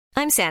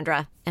I'm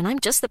Sandra, and I'm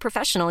just the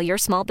professional your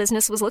small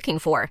business was looking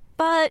for.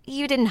 But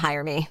you didn't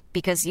hire me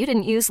because you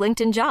didn't use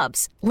LinkedIn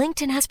Jobs.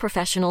 LinkedIn has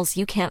professionals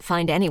you can't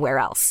find anywhere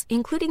else,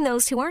 including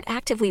those who aren't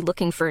actively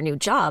looking for a new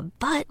job,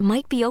 but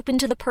might be open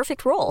to the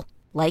perfect role,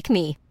 like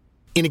me.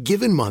 In a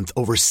given month,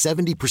 over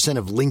 70%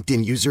 of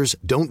LinkedIn users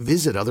don't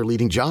visit other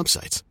leading job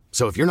sites.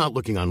 So if you're not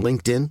looking on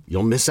LinkedIn,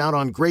 you'll miss out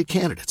on great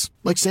candidates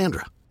like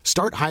Sandra.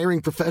 Start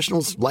hiring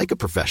professionals like a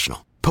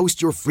professional.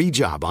 Post your free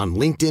job on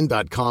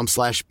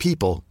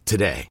linkedin.com/people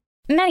today.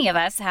 Many of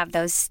us have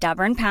those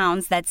stubborn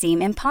pounds that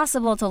seem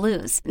impossible to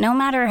lose, no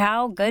matter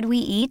how good we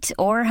eat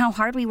or how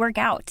hard we work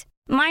out.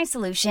 My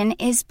solution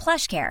is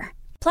PlushCare.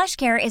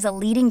 PlushCare is a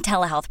leading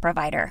telehealth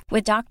provider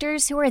with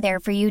doctors who are there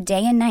for you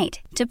day and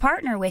night to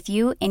partner with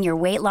you in your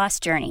weight loss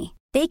journey.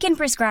 They can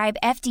prescribe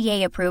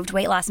FDA-approved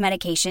weight loss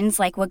medications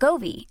like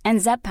Wegovy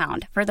and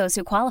Zepbound for those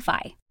who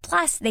qualify.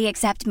 Plus, they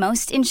accept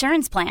most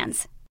insurance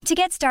plans. To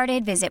get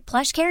started, visit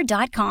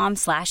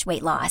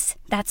plushcare.com/weightloss.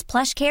 That's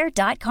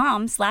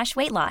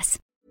plushcare.com/weightloss.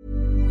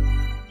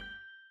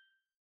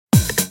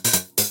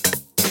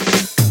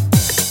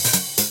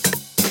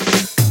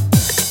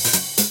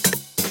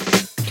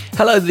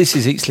 Hello, this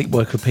is Eat, Sleep,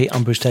 Work, Repeat.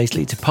 I'm Bruce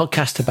Daisley. It's a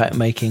podcast about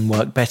making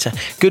work better.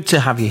 Good to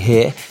have you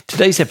here.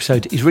 Today's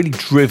episode is really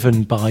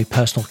driven by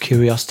personal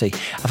curiosity.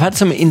 I've had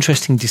some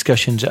interesting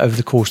discussions over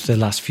the course of the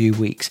last few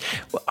weeks.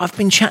 I've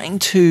been chatting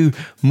to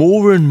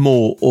more and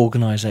more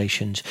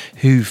organisations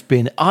who've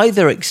been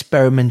either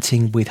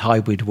experimenting with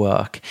hybrid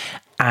work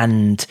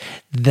and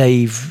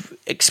they've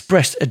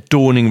expressed a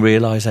dawning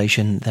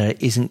realisation that it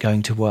isn't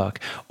going to work,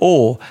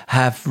 or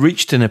have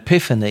reached an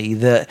epiphany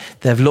that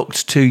they've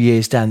looked 2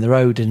 years down the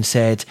road and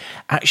said,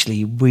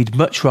 actually, we'd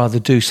much rather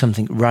do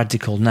something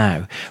radical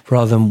now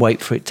rather than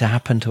wait for it to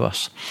happen to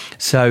us.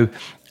 So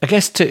I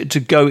guess to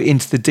go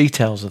into the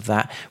details of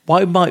that,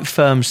 why might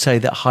firms say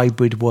that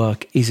hybrid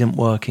work isn't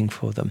working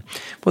for them?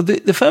 Well,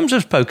 the firms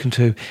I've spoken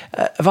to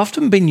have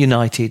often been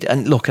united,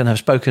 and I've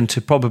spoken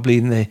to probably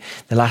in the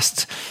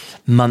last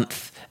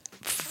month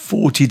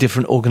 40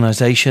 different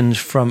organisations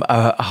from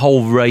a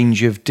whole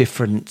range of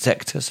different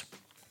sectors.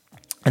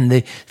 And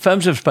the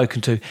firms I've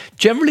spoken to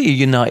generally are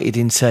united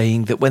in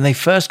saying that when they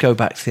first go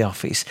back to the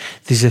office,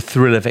 there's a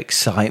thrill of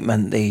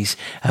excitement, there's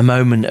a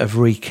moment of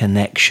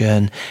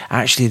reconnection,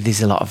 actually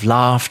there's a lot of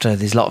laughter,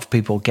 there's a lot of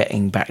people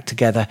getting back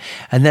together.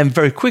 And then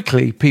very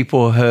quickly,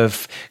 people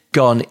have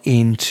gone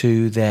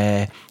into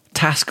their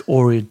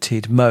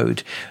task-oriented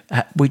mode,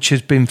 which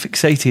has been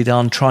fixated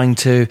on trying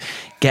to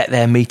get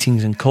their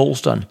meetings and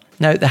calls done.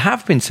 Now, there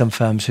have been some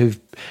firms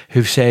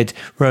who've said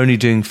we're only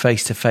doing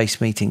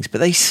face-to-face meetings, but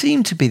they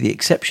seem to be the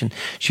exception.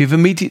 So you've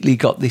immediately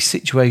got this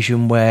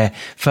situation where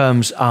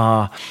firms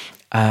are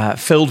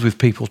filled with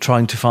people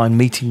trying to find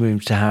meeting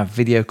rooms to have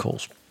video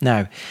calls.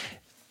 Now,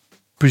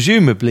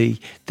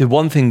 presumably, the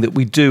one thing that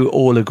we do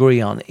all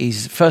agree on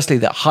is, firstly,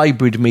 that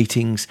hybrid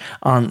meetings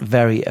aren't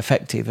very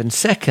effective. And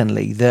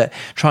secondly, that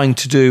trying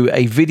to do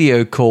a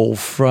video call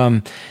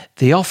from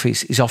the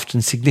office is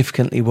often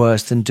significantly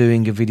worse than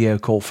doing a video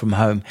call from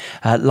home,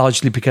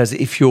 largely because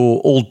if you're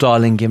all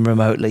dialing in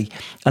remotely,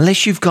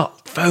 unless you've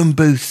got phone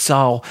booth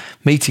style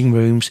meeting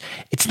rooms,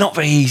 it's not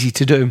very easy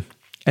to do.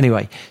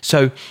 Anyway,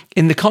 so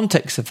in the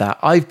context of that,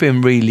 I've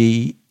been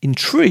really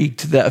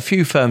intrigued that a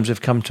few firms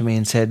have come to me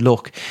and said,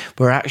 look,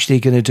 we're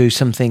actually going to do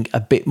something a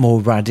bit more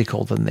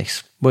radical than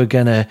this. We're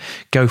going to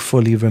go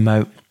fully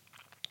remote.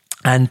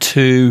 And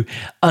to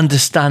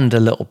understand a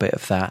little bit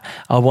of that,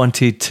 I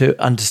wanted to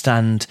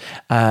understand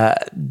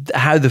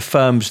how the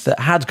firms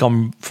that had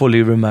gone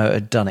fully remote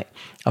had done it.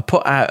 I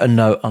put out a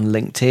note on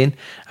LinkedIn.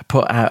 I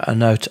put out a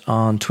note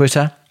on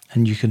Twitter.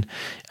 And you can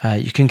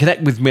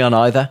connect with me on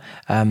either.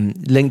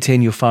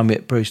 LinkedIn, you'll find me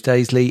at Bruce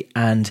Daisley,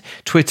 and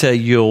Twitter,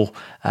 you'll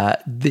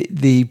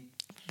the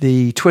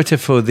Twitter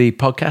for the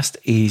podcast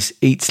is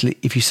Eat Sleep.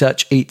 If you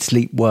search Eat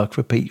Sleep Work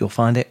Repeat, you'll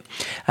find it.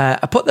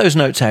 I put those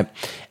notes out,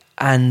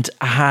 and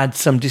I had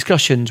some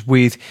discussions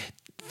with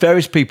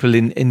various people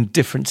in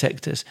different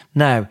sectors.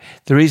 Now,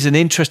 there is an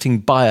interesting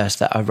bias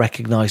that I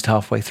recognised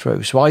halfway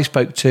through. So I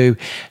spoke to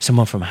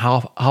someone from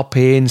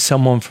Hopin,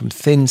 someone from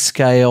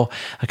ThinScale,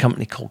 a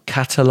company called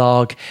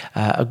Catalog,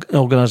 an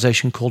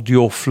organisation called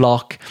Your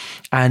Flock.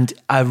 And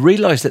I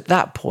realised at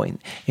that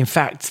point, in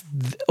fact,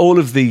 all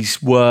of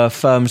these were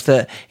firms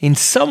that in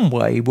some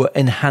way were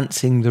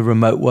enhancing the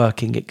remote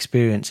working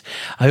experience.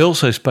 I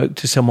also spoke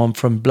to someone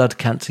from Blood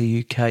Cancer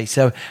UK.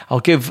 So I'll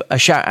give a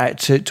shout out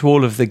to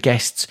all of the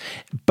guests,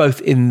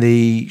 both in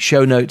the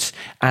show notes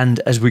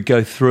and as we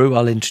go through.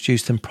 I'll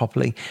introduce them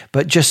properly.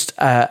 But just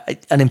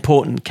an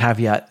important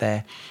caveat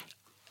there.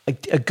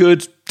 A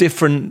good,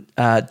 different,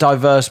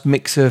 diverse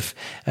mix of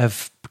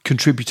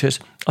contributors.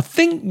 I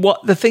think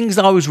what the things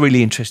I was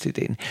really interested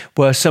in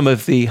were some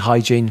of the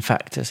hygiene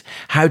factors.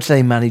 How do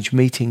they manage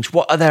meetings?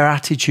 What are their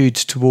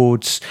attitudes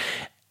towards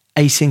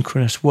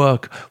asynchronous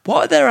work?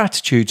 What are their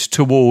attitudes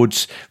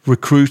towards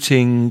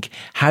recruiting?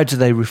 How do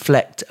they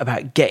reflect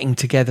about getting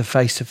together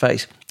face to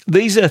face?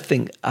 these are,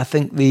 I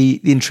think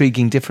the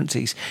intriguing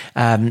differences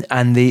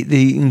and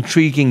the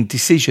intriguing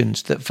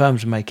decisions that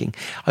firms are making.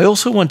 I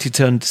also wanted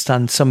to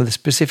understand some of the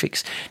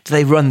specifics. Do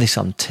they run this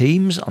on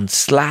Teams, on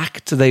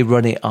Slack? Do they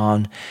run it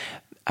on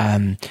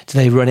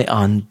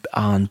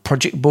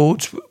project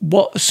boards?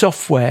 What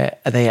software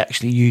are they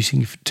actually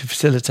using to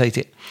facilitate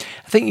it?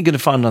 I think you're going to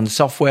find on the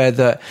software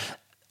that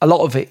a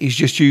lot of it is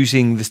just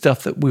using the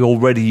stuff that we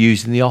already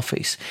use in the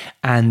office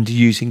and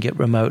using it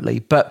remotely.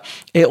 But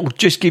it'll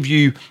just give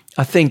you,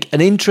 I think, an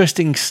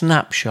interesting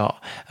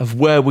snapshot of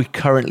where we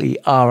currently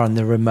are on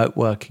the remote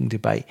working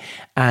debate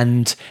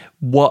and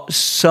what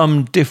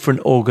some different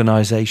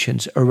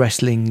organisations are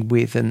wrestling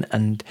with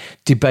and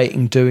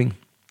debating doing.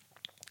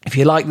 If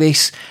you like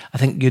this, I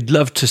think you'd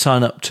love to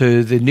sign up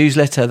to the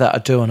newsletter that I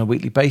do on a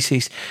weekly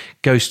basis.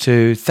 Goes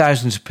to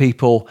thousands of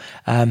people,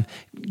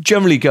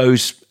 generally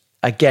goes,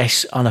 I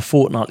guess, on a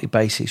fortnightly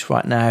basis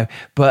right now,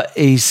 but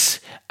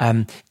gives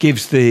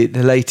the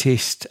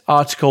latest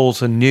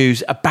articles and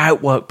news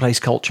about workplace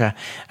culture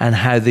and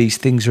how these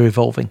things are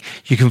evolving.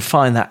 You can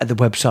find that at the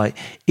website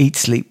Eat,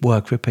 Sleep,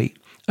 Work, Repeat.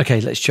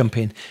 Okay, let's jump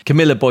in.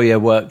 Camilla Boyer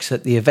works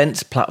at the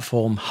events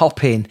platform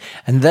Hopin,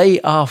 and they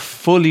are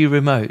fully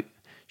remote.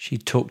 She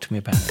talked to me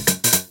about it.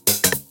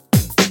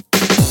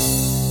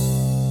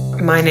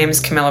 My name is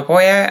Camilla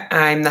Boyer.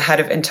 I'm the head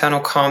of internal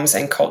comms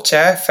and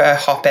culture for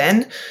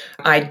Hopin.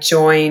 I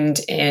joined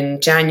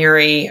in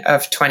January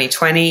of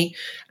 2020,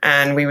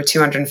 and we were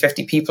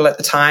 250 people at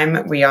the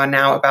time. We are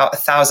now about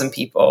 1,000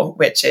 people,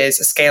 which is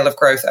a scale of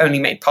growth only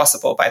made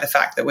possible by the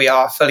fact that we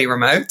are fully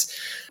remote.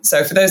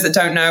 So for those that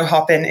don't know,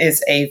 Hopin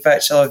is a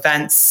virtual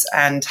events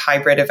and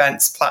hybrid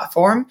events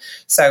platform.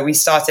 So we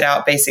started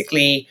out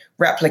basically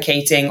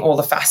replicating all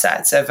the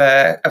facets of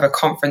a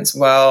conference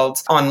world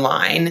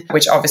online,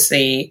 which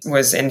obviously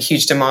was in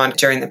huge demand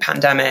during the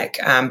pandemic.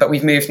 But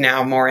we've moved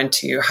now more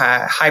into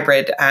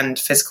hybrid and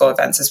physical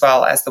events as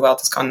well as the world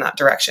has gone that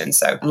direction.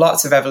 So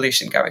lots of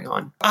evolution going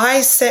on.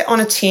 I sit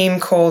on a team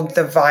called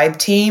the Vibe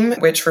team,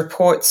 which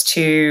reports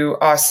to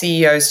our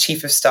CEO's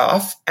chief of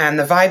staff. And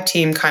the Vibe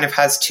team kind of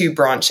has two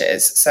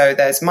branches. So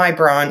there's my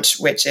branch,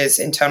 which is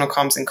internal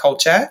comms and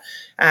culture.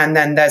 And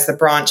then there's the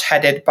branch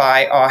headed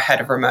by our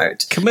head of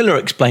remote. Camilla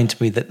explained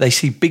to me that they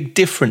see big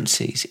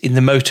differences in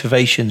the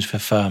motivations for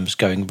firms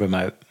going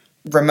remote.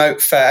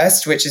 Remote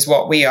first, which is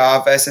what we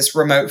are, versus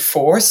remote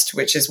forced,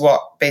 which is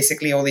what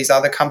basically all these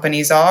other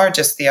companies are.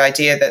 Just the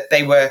idea that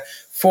they were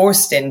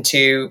forced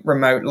into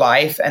remote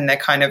life and they're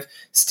kind of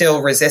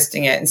still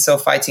resisting it and still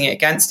fighting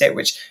against it,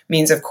 which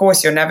means, of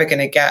course, you're never going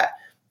to get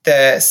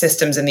the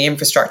systems and the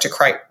infrastructure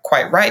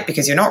quite right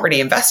because you're not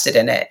really invested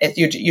in it.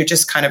 You're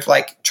just kind of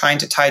like trying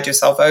to tide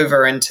yourself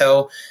over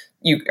until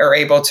you are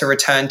able to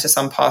return to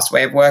some past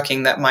way of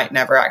working that might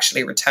never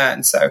actually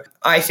return. So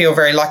I feel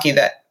very lucky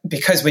that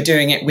because we're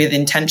doing it with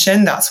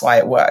intention, that's why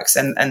it works.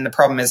 And the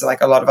problem is,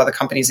 like, a lot of other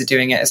companies are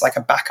doing it as like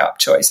a backup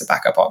choice, a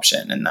backup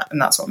option. And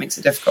that's what makes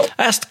it difficult.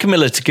 I asked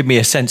Camilla to give me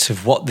a sense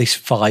of what this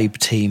Vibe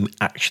team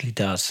actually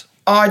does.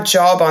 Our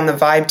job on the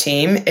Vibe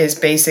team is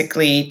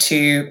basically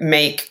to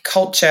make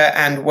culture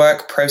and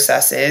work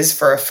processes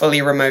for a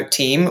fully remote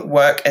team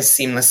work as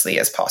seamlessly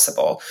as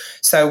possible.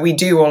 So we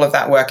do all of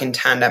that work in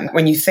tandem.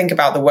 When you think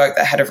about the work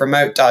that head of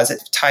remote does,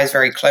 it ties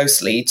very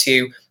closely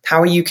to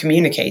how are you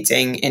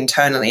communicating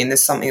internally? And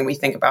this is something we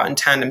think about in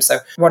tandem. So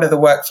what are the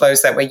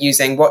workflows that we're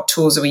using? What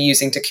tools are we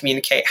using to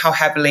communicate? How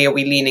heavily are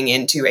we leaning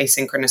into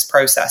asynchronous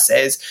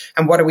processes?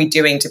 And what are we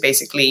doing to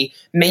basically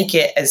make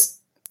it as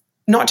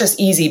not just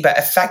easy, but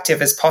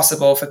effective as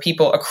possible for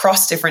people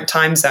across different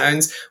time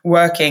zones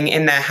working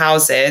in their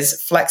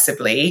houses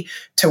flexibly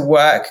to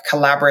work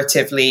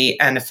collaboratively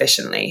and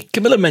efficiently.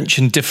 Camilla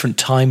mentioned different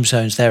time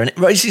zones there, and it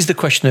raises the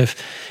question of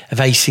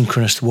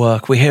asynchronous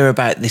work. We hear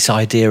about this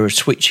idea of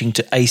switching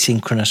to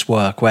asynchronous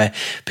work where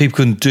people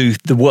can do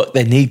the work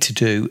they need to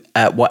do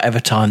at whatever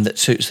time that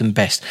suits them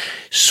best,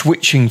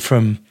 switching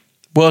from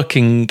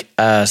working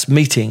as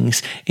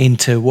meetings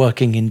into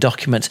working in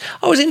documents.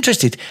 I was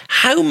interested,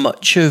 how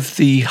much of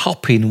the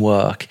Hopin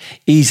work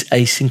is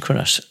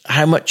asynchronous?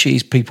 How much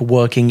is people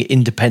working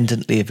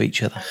independently of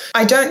each other?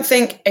 I don't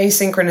think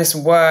asynchronous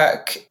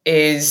work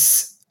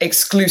is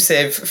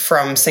exclusive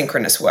from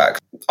synchronous work.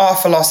 Our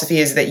philosophy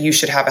is that you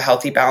should have a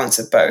healthy balance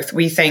of both.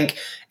 We think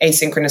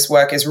asynchronous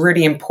work is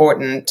really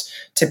important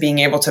to being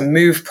able to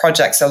move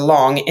projects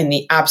along in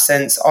the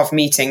absence of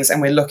meetings, and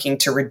we're looking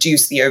to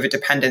reduce the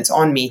overdependence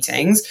on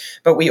meetings.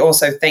 But we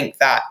also think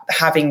that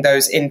having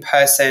those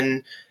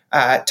in-person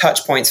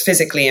touch points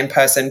physically in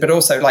person, but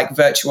also like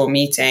virtual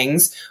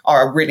meetings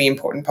are a really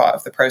important part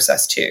of the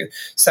process too.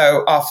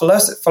 So our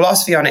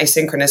philosophy on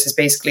asynchronous is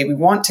basically we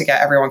want to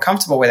get everyone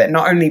comfortable with it.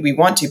 Not only we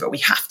want to, but we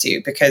have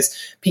to, because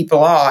people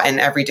are in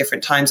every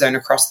different time zone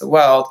across the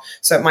world.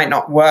 So it might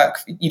not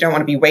work. You don't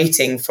want to be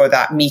waiting for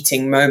that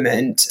meeting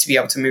moment to be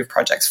able to move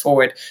projects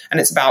forward.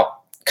 And it's about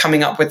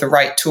coming up with the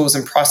right tools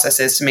and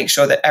processes to make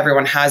sure that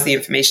everyone has the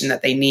information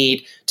that they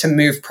need to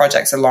move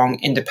projects along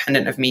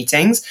independent of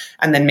meetings,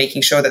 and then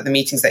making sure that the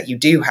meetings that you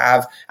do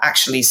have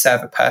actually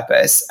serve a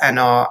purpose and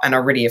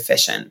are really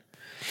efficient.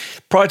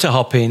 Prior to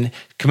Hopin,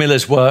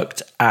 Camilla's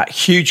worked at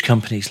huge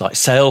companies like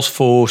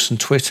Salesforce and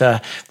Twitter,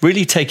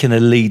 really taking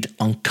a lead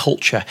on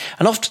culture.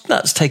 And often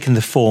that's taken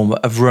the form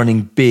of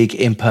running big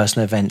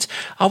in-person events.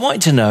 I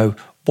wanted to know,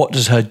 what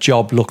does her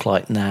job look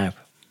like now?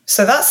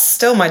 So that's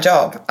still my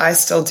job. I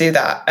still do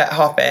that at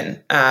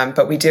Hopin,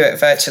 but we do it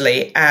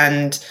virtually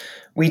and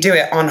we do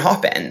it on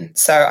Hopin.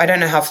 So I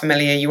don't know how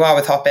familiar you are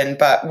with Hopin,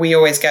 but we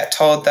always get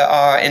told that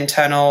our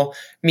internal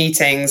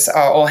meetings,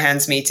 our all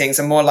hands meetings,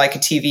 are more like a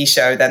TV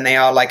show than they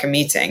are like a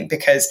meeting,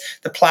 because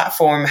the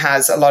platform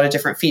has a lot of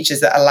different features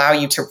that allow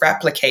you to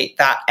replicate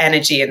that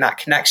energy and that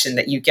connection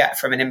that you get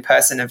from an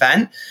in-person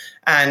event.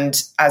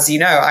 And as you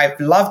know, I've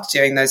loved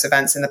doing those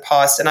events in the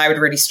past, and I would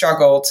really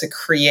struggle to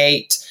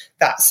create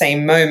that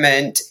same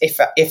moment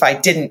if I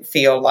didn't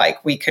feel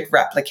like we could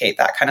replicate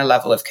that kind of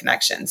level of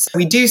connections.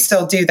 We do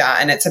still do that.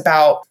 And it's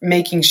about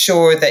making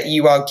sure that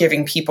you are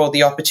giving people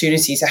the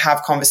opportunity to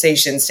have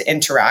conversations, to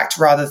interact,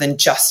 rather than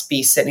just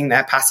be sitting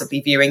there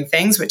passively viewing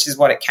things, which is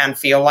what it can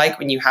feel like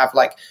when you have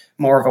like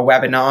more of a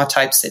webinar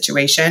type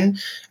situation.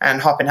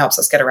 And Hopin helps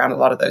us get around a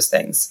lot of those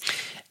things.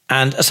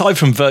 And aside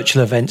from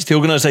virtual events, the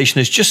organisation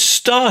has just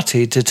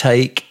started to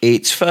take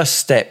its first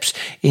steps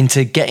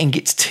into getting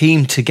its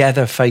team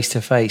together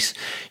face-to-face.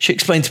 She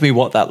explained to me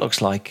what that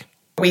looks like.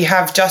 We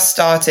have just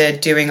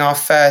started doing our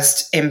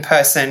first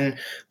in-person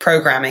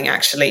programming,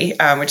 actually,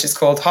 which is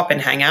called Hopin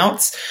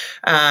Hangouts.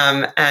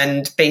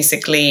 And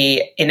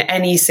basically, in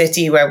any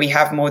city where we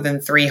have more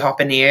than 3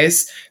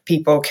 Hopineers,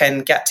 people can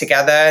get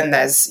together, and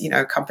there's,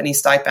 company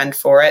stipend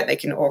for it. They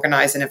can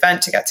organize an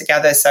event to get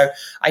together. So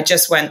I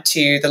just went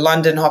to the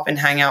London Hopin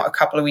Hangout a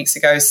couple of weeks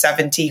ago,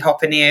 70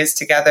 Hopineers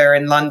together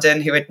in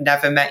London who had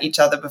never met each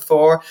other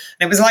before.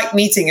 And it was like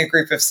meeting a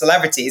group of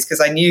celebrities, because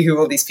I knew who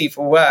all these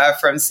people were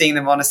from seeing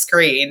them on a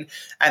screen,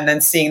 and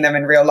then seeing them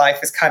in real life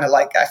was kind of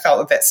like, I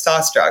felt a bit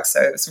starstruck.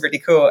 So it was really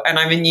cool. And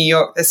I'm in New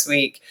York this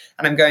week,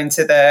 and I'm going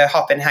to the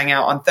Hopin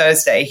Hangout on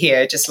Thursday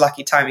here. Just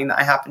lucky timing that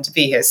I happen to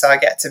be here. So I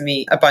get to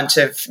meet a bunch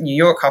of New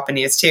York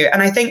Hopineers too.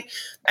 And I think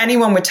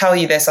anyone would tell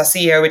you this, our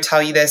CEO would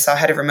tell you this, our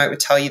head of remote would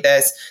tell you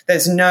this.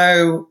 There's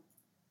no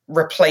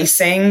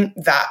replacing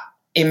that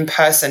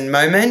in-person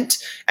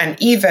moment.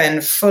 And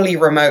even fully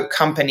remote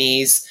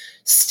companies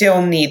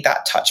still need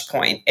that touch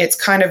point. It's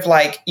kind of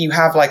like you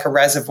have like a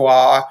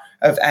reservoir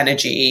of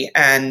energy,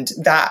 and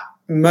that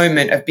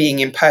moment of being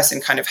in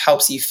person kind of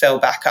helps you fill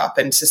back up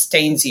and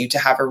sustains you to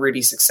have a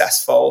really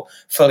successful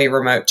fully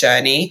remote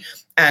journey.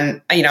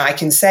 And I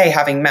can say,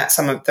 having met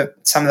some of the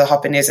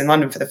Hopineers in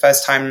London for the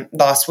first time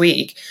last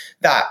week,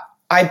 that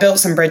I built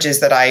some bridges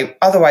that I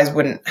otherwise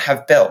wouldn't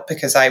have built,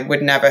 because I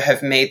would never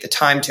have made the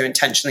time to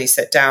intentionally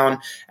sit down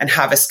and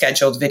have a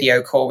scheduled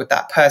video call with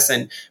that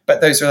person. But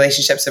those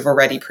relationships have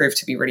already proved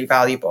to be really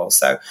valuable.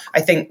 So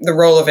I think the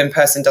role of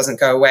in-person doesn't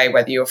go away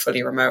whether you're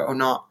fully remote or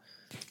not.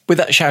 With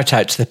that shout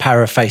out to the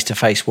power of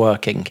face-to-face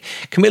working,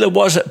 Camilla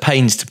was at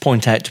pains to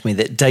point out to me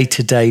that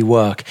day-to-day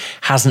work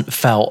hasn't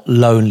felt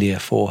lonelier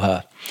for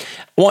her.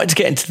 I wanted to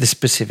get into the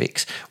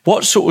specifics.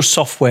 What sort of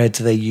software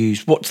do they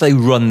use? What do they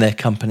run their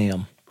company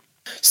on?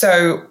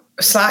 So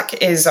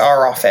Slack is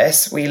our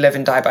office. We live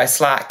and die by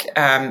Slack.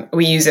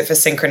 We use it for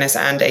synchronous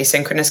and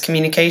asynchronous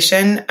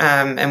communication.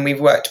 And we've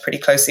worked pretty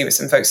closely with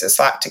some folks at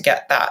Slack to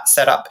get that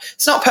set up.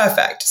 It's not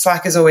perfect.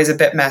 Slack is always a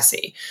bit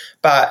messy,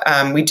 but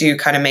we do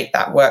kind of make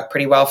that work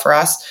pretty well for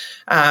us.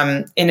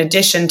 In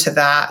addition to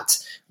that,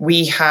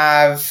 we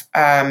have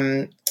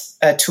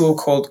a tool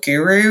called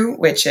Guru,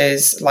 which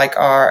is like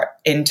our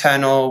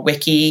internal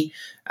wiki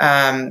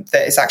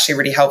that is actually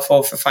really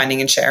helpful for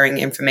finding and sharing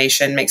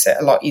information, makes it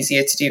a lot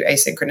easier to do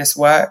asynchronous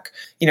work.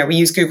 We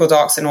use Google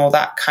Docs and all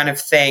that kind of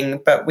thing,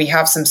 but we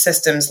have some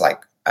systems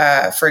like,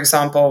 for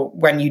example,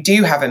 when you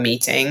do have a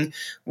meeting,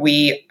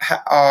 we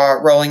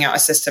are rolling out a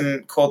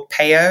system called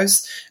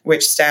PAYOS,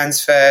 which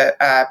stands for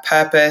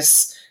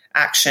Purpose,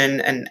 Action,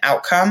 and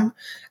Outcome.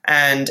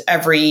 And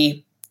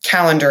every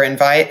calendar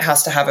invite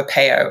has to have a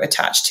PAYO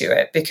attached to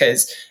it,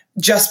 because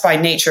just by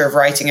nature of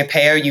writing a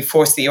PAYO, you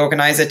force the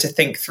organizer to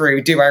think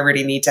through, do I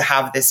really need to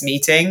have this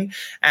meeting?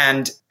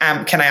 And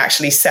can I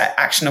actually set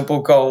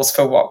actionable goals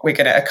for what we're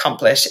going to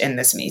accomplish in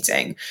this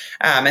meeting?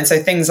 And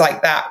so things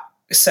like that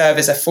serve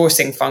as a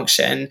forcing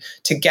function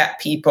to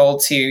get people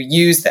to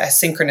use their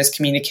synchronous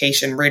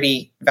communication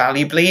really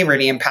valuably,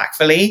 really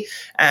impactfully,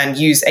 and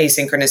use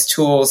asynchronous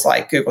tools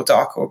like Google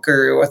Doc or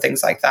Guru or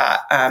things like that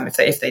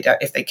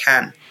if they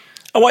can.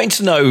 I wanted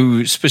to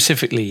know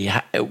specifically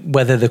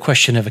whether the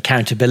question of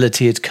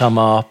accountability had come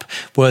up.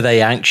 Were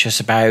they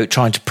anxious about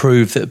trying to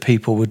prove that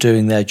people were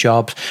doing their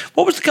jobs?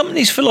 What was the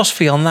company's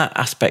philosophy on that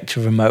aspect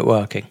of remote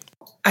working?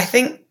 I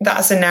think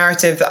that's a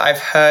narrative that I've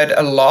heard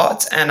a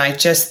lot, and I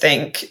just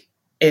think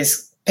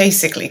is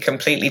basically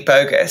completely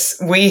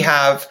bogus. We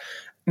have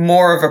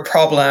more of a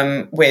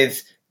problem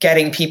with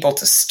getting people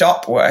to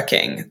stop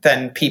working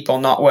than people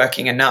not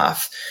working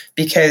enough.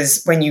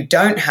 Because when you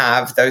don't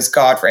have those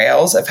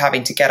guardrails of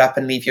having to get up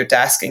and leave your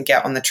desk and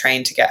get on the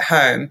train to get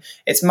home,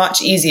 it's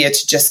much easier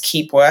to just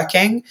keep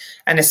working.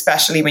 And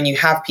especially when you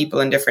have people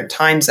in different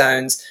time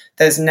zones,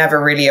 there's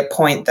never really a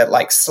point that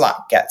like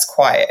Slack gets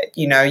quiet.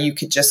 You know, you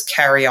could just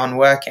carry on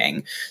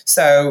working.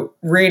 So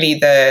really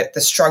the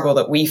struggle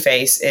that we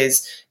face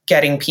is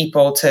getting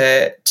people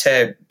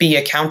to be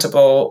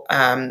accountable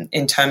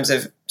in terms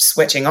of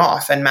switching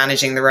off and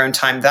managing their own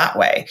time that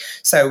way.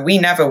 So we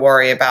never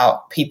worry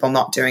about people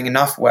not doing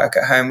enough work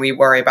at home. We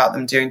worry about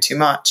them doing too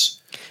much.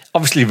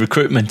 Obviously,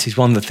 recruitment is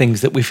one of the things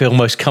that we feel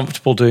most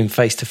comfortable doing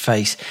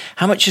face-to-face.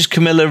 How much has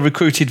Camilla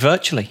recruited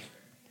virtually?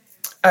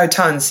 Oh,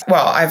 tons.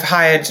 Well, I've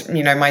hired,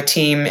 my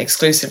team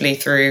exclusively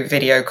through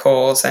video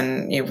calls,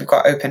 and we've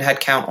got open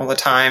headcount all the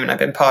time. And I've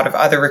been part of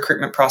other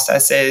recruitment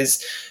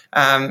processes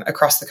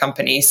across the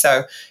company.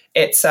 So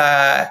it's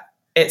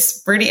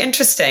really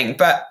interesting.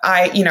 But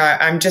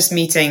I'm just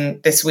meeting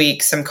this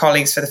week some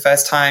colleagues for the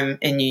first time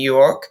in New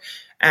York.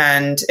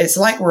 And it's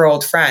like we're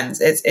old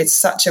friends. It's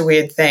such a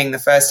weird thing. The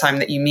first time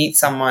that you meet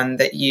someone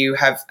that you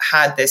have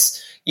had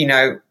this,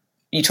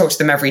 you talk to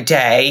them every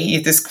day, you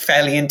have this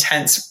fairly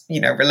intense,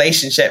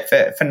 relationship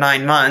for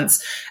 9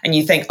 months. And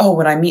you think, oh,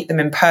 when I meet them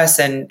in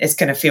person, it's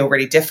going to feel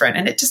really different.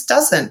 And it just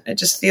doesn't. It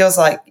just feels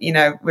like,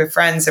 we're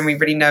friends and we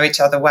really know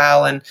each other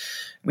well. And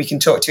we can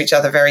talk to each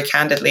other very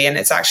candidly. And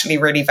it's actually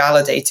really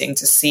validating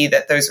to see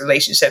that those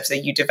relationships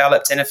that you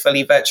developed in a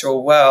fully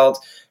virtual world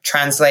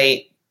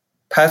translate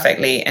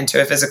perfectly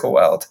into a physical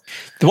world.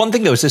 The one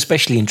thing that I was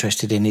especially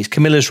interested in is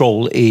Camilla's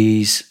role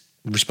is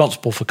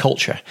responsible for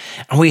culture.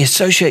 And we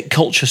associate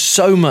culture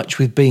so much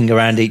with being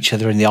around each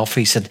other in the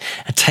office and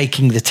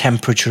taking the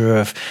temperature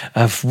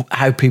of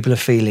how people are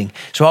feeling.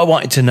 So I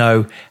wanted to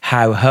know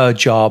how her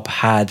job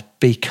had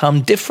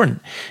become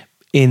different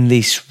in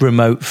this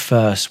remote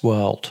first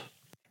world.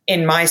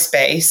 In my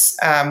space,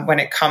 when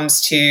it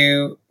comes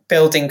to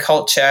building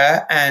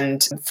culture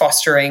and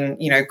fostering,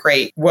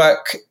 great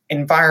work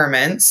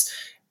environments,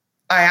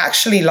 I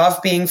actually love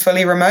being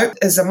fully remote.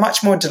 There's a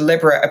much more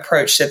deliberate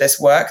approach to this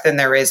work than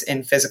there is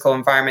in physical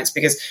environments,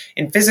 because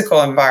in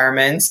physical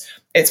environments,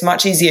 it's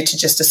much easier to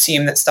just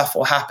assume that stuff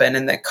will happen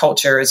and that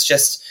culture is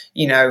just,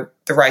 the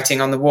writing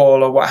on the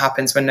wall or what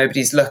happens when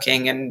nobody's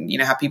looking and,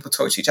 how people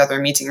talk to each other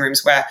in meeting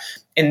rooms, where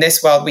in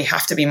this world, we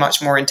have to be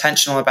much more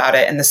intentional about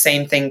it. And the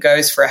same thing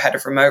goes for a head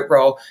of remote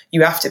role.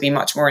 You have to be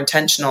much more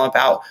intentional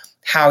about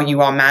how you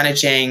are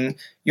managing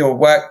your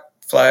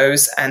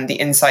workflows and the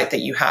insight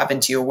that you have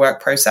into your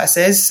work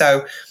processes.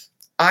 So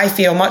I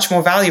feel much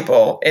more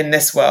valuable in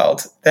this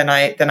world than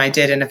I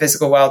did in a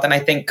physical world. And I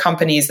think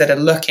companies that are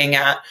looking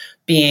at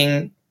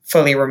being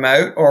fully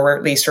remote, or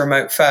at least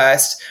remote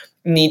first,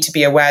 need to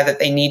be aware that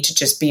they need to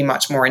just be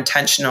much more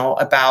intentional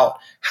about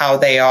how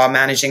they are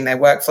managing their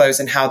workflows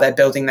and how they're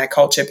building their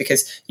culture,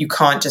 because you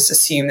can't just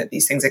assume that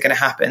these things are going to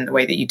happen the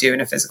way that you do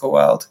in a physical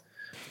world.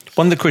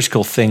 One of the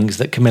critical things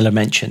that Camilla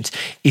mentioned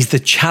is the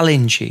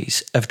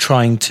challenges of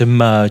trying to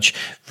merge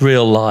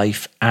real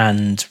life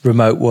and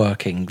remote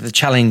working, the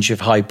challenge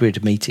of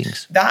hybrid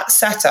meetings. That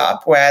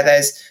setup where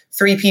there's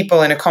 3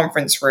 people in a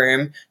conference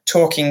room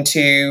talking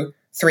to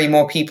 3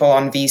 more people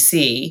on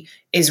VC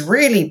is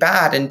really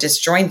bad and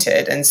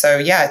disjointed. And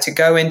so, to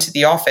go into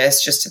the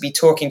office just to be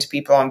talking to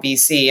people on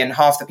VC and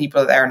half the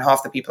people are there and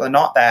half the people are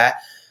not there,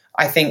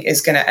 I think is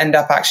going to end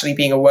up actually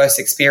being a worse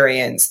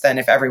experience than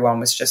if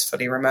everyone was just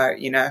fully remote,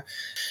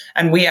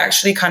 And we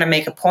actually kind of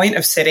make a point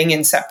of sitting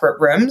in separate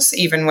rooms,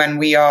 even when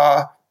we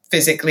are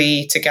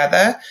physically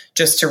together,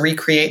 just to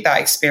recreate that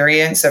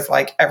experience of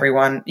like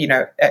everyone,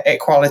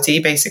 equality.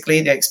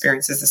 Basically, the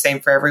experience is the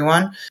same for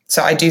everyone.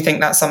 So I do think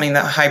that's something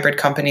that hybrid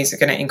companies are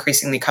going to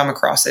increasingly come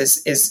across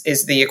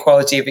is the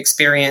equality of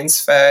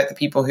experience for the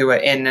people who are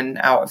in and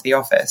out of the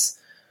office.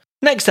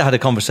 Next, I had a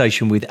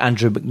conversation with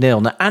Andrew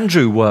McNeil. Now,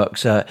 Andrew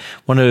works at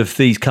one of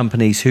these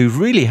companies who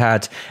really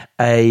had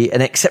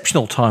an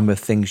exceptional time of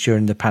things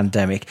during the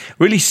pandemic,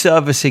 really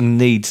servicing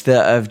needs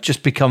that have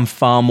just become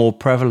far more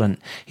prevalent.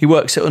 He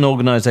works at an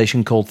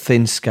organisation called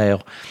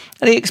ThinScale,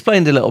 and he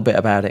explained a little bit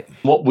about it.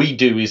 What we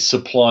do is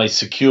supply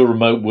secure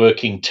remote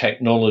working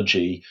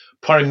technology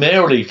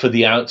primarily for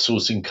the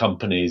outsourcing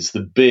companies,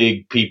 the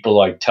big people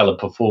like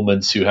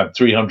Teleperformance, who have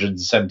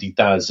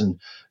 370,000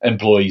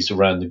 employees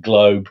around the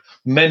globe.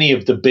 Many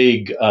of the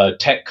big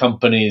tech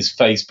companies,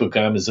 Facebook,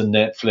 Amazon,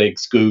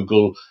 Netflix,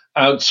 Google,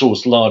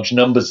 outsource large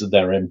numbers of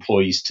their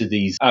employees to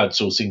these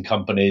outsourcing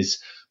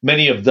companies.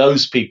 Many of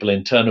those people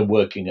in turn are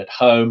working at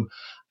home.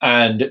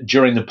 And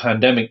during the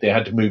pandemic, they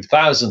had to move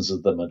thousands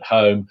of them at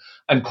home.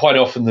 And quite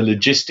often the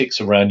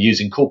logistics around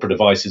using corporate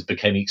devices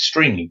became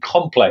extremely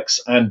complex,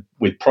 and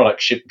with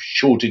product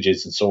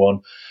shortages and so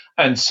on.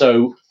 And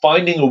so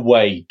finding a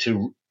way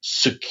to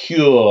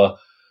secure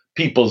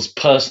people's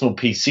personal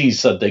PCs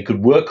so that they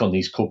could work on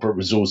these corporate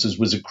resources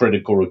was a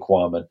critical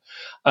requirement.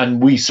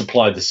 And we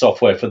supplied the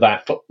software for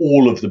that for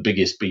all of the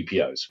biggest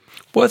BPOs.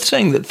 Worth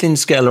saying that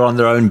ThinScale are on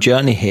their own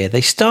journey here.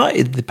 They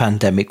started the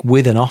pandemic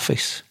with an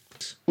office.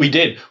 We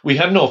did. We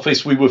had an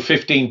office. We were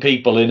 15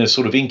 people in a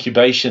sort of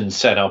incubation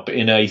setup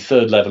in a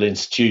third level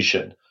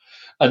institution.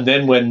 And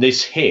then when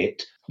this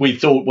hit, we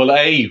thought, well,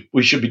 A,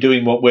 we should be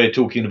doing what we're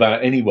talking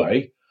about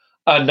anyway.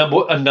 And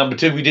number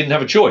two, we didn't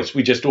have a choice.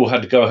 We just all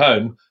had to go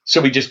home.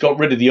 So we just got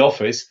rid of the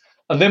office.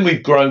 And then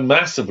we've grown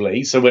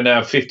massively. So we're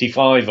now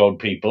 55 odd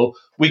people.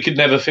 We could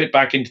never fit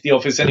back into the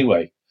office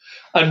anyway.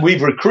 And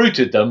we've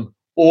recruited them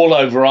all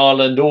over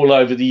Ireland, all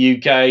over the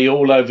UK,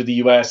 all over the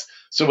US.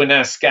 So we're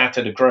now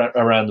scattered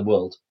around the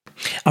world.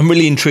 I'm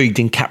really intrigued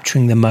in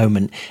capturing the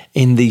moment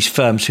in these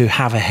firms who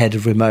have a head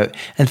of remote,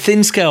 and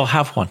ThinScale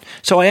have one.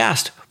 So I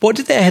asked, what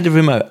did their head of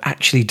remote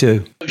actually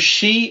do?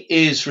 She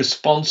is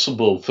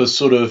responsible for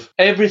sort of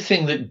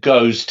everything that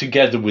goes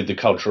together with the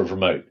culture of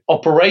remote.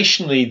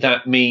 Operationally,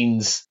 that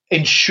means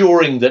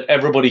ensuring that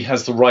everybody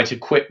has the right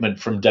equipment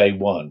from day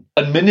one.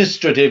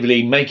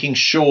 Administratively, making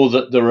sure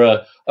that there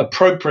are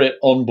appropriate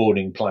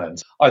onboarding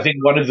plans. I think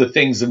one of the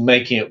things of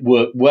making it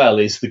work well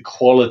is the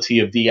quality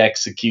of the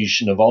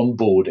execution of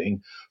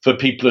onboarding for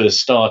people who are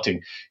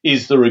starting.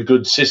 Is there a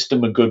good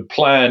system, a good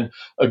plan,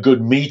 a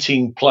good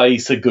meeting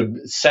place, a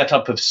good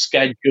setup of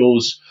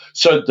schedules,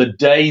 so that the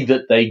day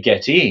that they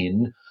get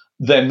in,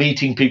 they're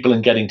meeting people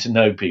and getting to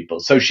know people.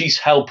 So she's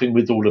helping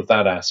with all of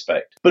that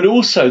aspect. But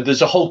also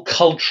there's a whole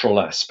cultural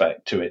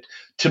aspect to it,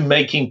 to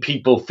making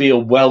people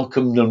feel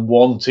welcomed and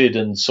wanted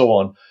and so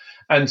on.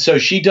 And so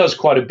she does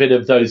quite a bit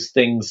of those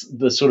things,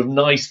 the sort of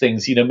nice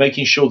things, you know,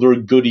 making sure there are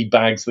goodie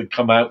bags that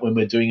come out when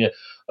we're doing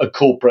a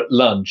corporate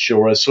lunch,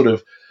 or a sort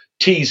of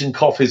teas and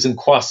coffees and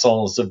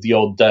croissants of the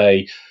odd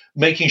day,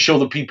 making sure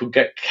that people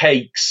get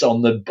cakes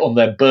on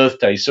their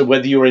birthday. So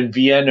whether you're in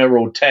Vienna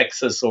or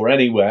Texas or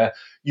anywhere,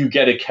 you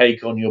get a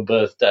cake on your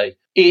birthday.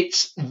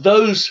 It's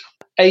those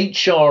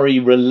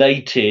HRE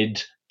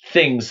related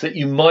things that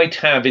you might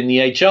have in the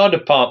HR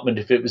department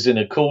if it was in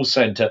a call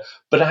center,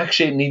 but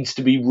actually it needs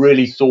to be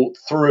really thought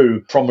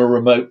through from a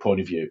remote point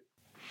of view.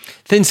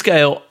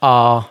 ThinScale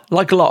are,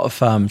 like a lot of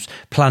firms,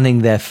 planning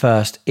their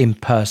first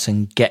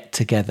in-person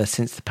get-together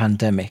since the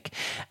pandemic.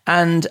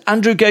 And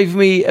Andrew gave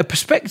me a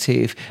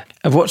perspective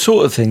of what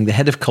sort of thing the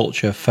head of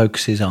culture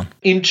focuses on.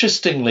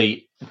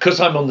 Interestingly, because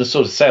I'm on the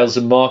sort of sales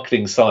and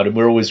marketing side and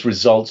we're always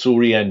results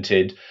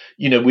oriented,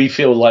 you know, we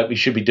feel like we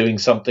should be doing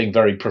something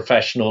very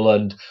professional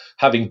and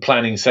having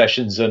planning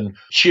sessions and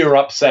cheer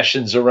up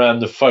sessions around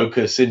the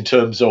focus in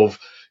terms of,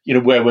 you know,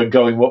 where we're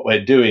going, what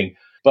we're doing.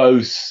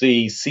 Both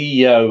the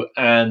CEO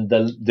and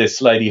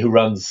this lady who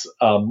runs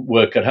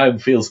Work at Home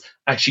feels,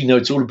 actually, no,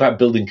 it's all about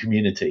building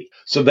community.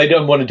 So they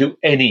don't want to do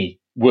any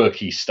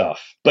worky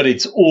stuff, but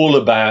it's all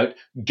about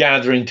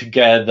gathering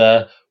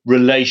together,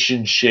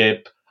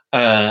 relationship,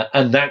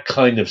 and that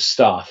kind of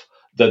stuff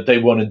that they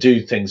want to do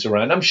things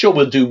around. I'm sure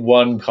we'll do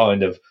one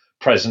kind of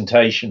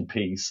presentation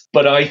piece,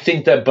 but I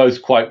think they're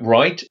both quite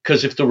right,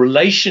 because if the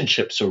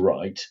relationships are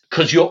right,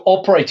 because you're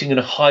operating in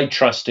a high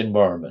trust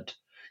environment,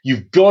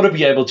 you've got to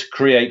be able to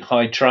create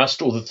high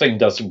trust or the thing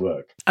doesn't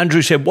work.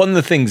 Andrew said one of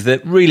the things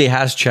that really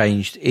has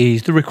changed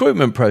is the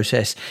recruitment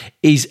process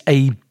is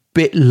a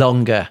bit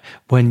longer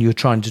when you're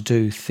trying to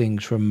do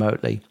things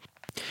remotely.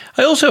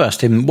 I also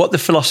asked him what the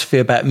philosophy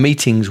about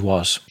meetings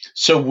was.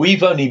 So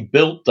we've only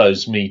built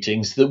those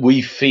meetings that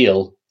we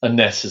feel are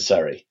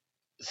necessary.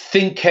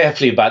 Think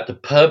carefully about the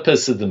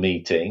purpose of the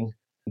meeting,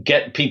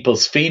 get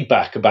people's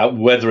feedback about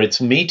whether it's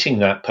meeting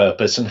that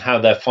purpose and how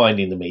they're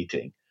finding the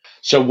meeting.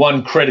 So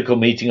one critical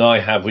meeting I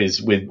have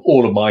is with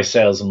all of my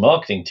sales and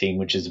marketing team,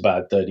 which is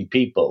about 30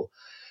 people.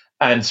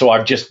 And so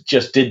I've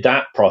just did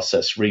that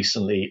process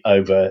recently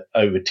over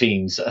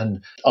Teams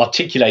and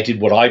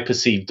articulated what I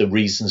perceived the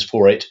reasons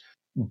for it,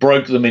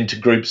 broke them into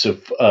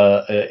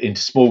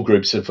into small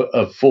groups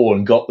of 4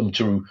 and got them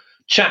to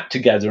chat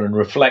together and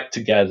reflect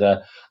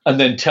together and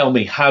then tell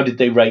me how did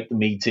they rate the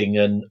meeting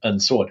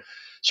and so on.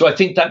 So I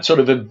think that sort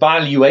of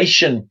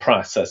evaluation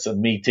process of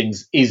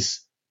meetings is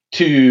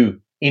too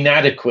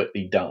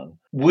inadequately done.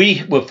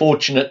 We were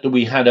fortunate that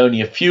we had only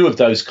a few of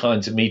those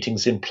kinds of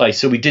meetings in place,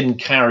 so we didn't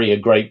carry a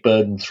great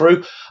burden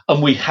through,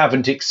 and we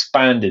haven't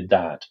expanded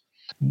that.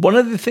 One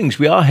of the things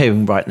we are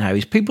hearing right now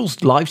is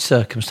people's life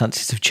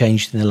circumstances have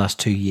changed in the last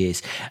 2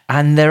 years,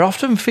 and they're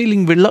often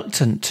feeling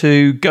reluctant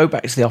to go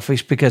back to the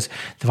office because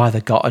they've either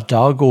got a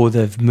dog or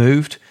they've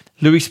moved.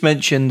 Luis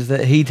mentioned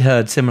that he'd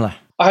heard similar.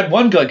 I had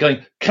one guy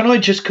going, "Can I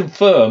just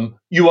confirm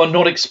you are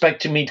not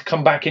expecting me to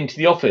come back into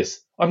the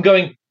office?" I'm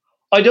going,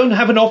 I don't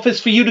have an office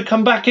for you to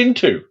come back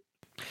into.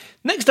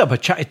 Next up, I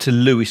chatted to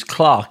Luis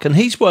Clark, and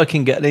he's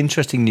working at an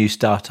interesting new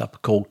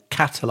startup called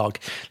Catalog.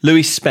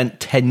 Luis spent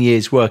 10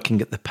 years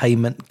working at the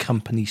payment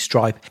company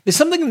Stripe. There's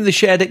something in the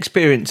shared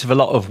experience of a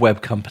lot of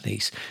web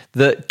companies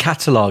that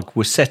Catalog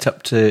was set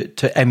up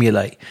to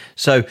emulate.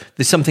 So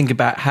there's something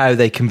about how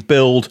they can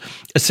build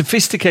a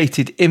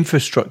sophisticated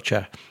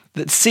infrastructure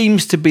that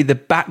seems to be the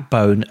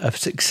backbone of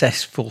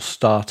successful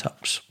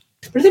startups.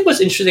 But I think what's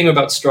interesting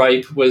about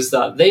Stripe was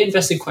that they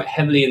invested quite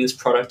heavily in this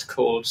product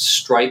called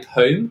Stripe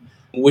Home.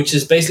 which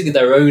is basically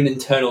their own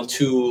internal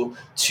tool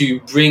to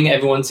bring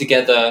everyone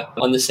together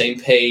on the same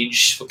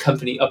page for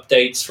company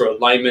updates, for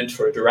alignment,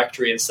 for a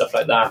directory and stuff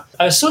like that.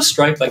 I saw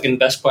Stripe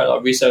invest quite a lot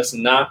of resource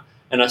in that.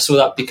 And I saw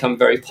that become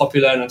very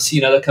popular. And I've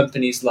seen other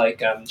companies like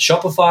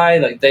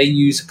Shopify, they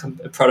use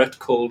a product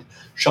called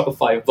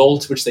Shopify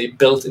Vault, which they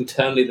built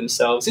internally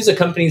themselves. These are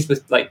companies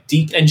with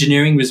deep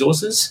engineering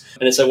resources.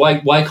 And it's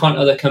why can't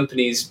other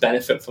companies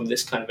benefit from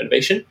this kind of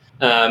innovation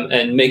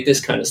and make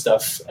this kind of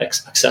stuff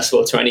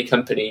accessible to any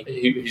company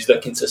who's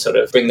looking to sort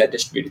of bring their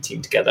distributed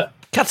team together?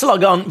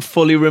 Catalog aren't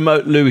fully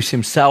remote. Lewis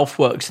himself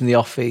works in the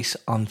office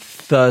on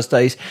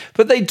Thursdays,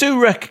 but they do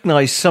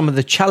recognise some of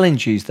the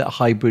challenges that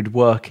hybrid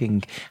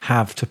working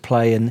have to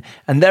play. And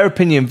their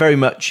opinion very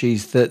much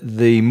is that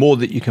the more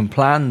that you can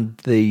plan,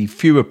 the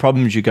fewer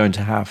problems you're going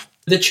to have.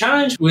 The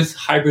challenge with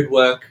hybrid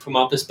work from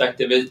our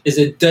perspective is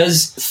it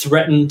does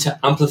threaten to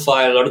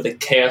amplify a lot of the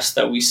chaos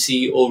that we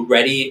see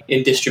already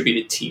in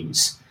distributed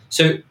teams.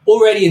 So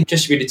already in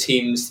distributed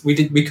teams, we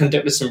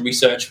conducted some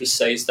research which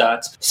says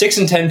that 6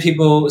 in 10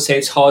 people say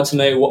it's hard to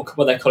know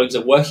what their colleagues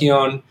are working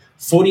on.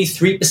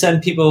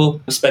 43%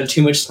 people spend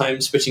too much time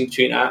switching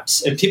between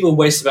apps, and people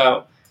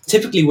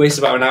typically waste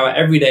about an hour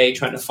every day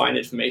trying to find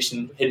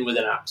information hidden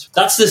within apps.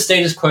 That's the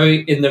status quo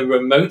in the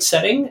remote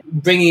setting.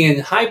 Bringing in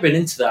hybrid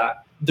into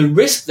that, the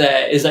risk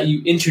there is that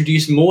you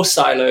introduce more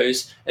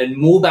silos and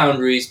more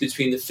boundaries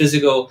between the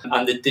physical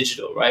and the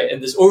digital, right?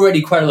 And there's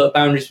already quite a lot of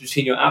boundaries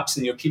between your apps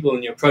and your people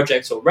and your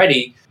projects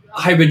already.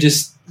 Hybrid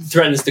just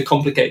threatens to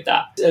complicate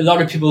that. A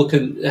lot of people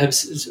have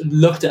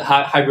looked at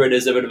hybrid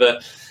as a bit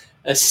of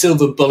a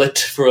silver bullet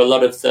for a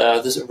lot of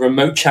the sort of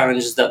remote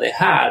challenges that they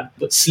had,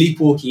 but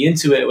sleepwalking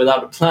into it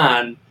without a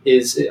plan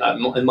is,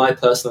 in my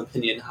personal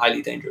opinion,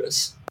 highly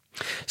dangerous.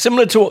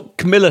 Similar to what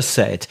Camilla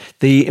said,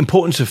 the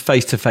importance of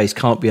face-to-face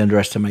can't be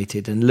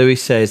underestimated. And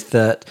Lewis says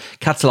that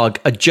Catalog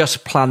are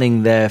just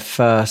planning their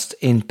first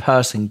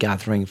in-person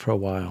gathering for a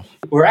while.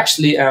 We're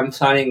actually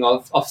planning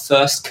our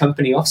first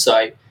company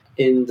offsite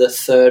in the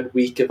third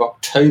week of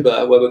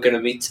October, where we're going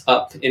to meet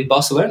up in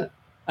Barcelona.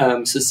 So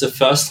it's the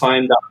first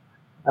time that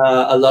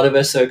a lot of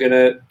us are going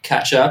to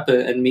catch up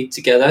and meet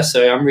together.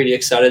 So I'm really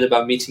excited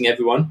about meeting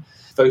everyone,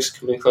 folks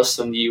coming across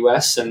from the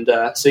US. And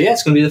it's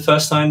going to be the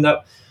first time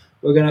that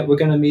we're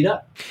going to meet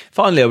up.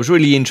 Finally, I was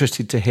really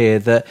interested to hear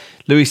that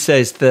Lewis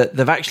says that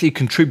they've actually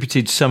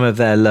contributed some of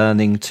their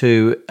learning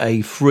to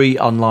a free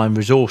online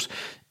resource.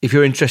 If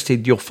you're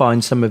interested, you'll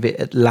find some of it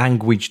at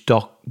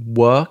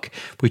language.work,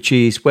 which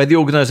is where the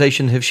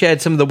organisation have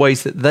shared some of the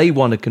ways that they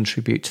want to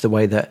contribute to the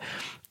way that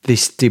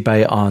this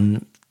debate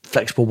on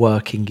flexible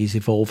working is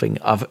evolving.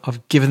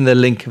 I've given the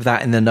link of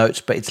that in the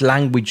notes, but it's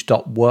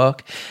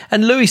language.work.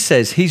 And Lewis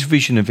says his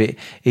vision of it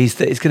is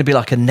that it's going to be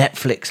like a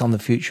Netflix on the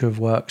future of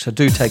work. So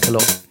do take a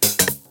look.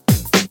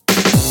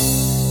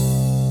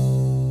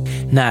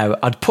 Now,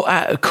 I'd put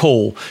out a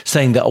call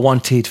saying that I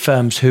wanted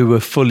firms who were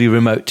fully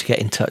remote to get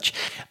in touch.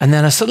 And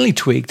then I suddenly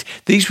twigged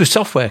these were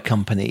software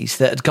companies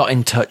that had got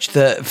in touch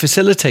that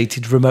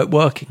facilitated remote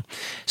working.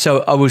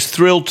 So I was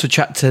thrilled to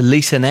chat to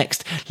Lisa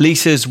next.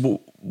 Lisa's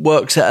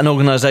works at an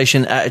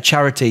organisation, at a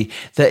charity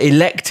that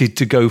elected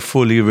to go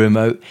fully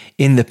remote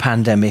in the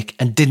pandemic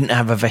and didn't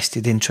have a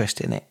vested interest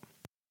in it.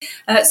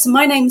 So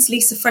my name's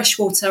Lisa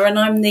Freshwater and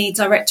I'm the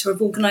Director of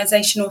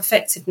Organisational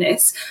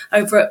Effectiveness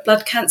over at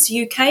Blood Cancer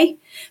UK.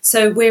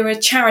 So we're a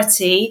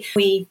charity.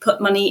 We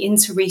put money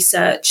into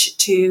research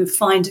to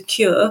find a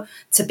cure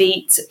to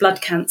beat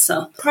blood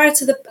cancer. Prior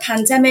to the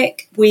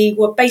pandemic, we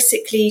were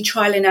basically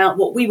trialling out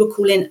what we were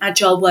calling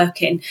agile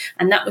working,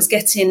 and that was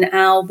getting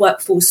our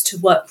workforce to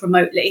work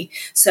remotely.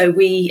 So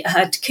we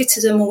had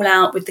kitted them all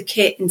out with the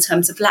kit in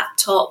terms of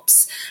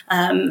laptops,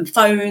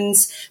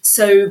 phones.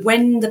 So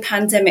when the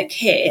pandemic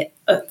hit,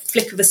 a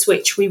flick of a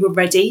switch, we were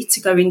ready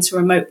to go into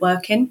remote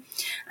working,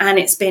 and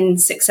it's been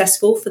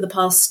successful for the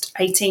past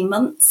 18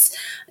 months.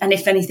 And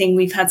if anything,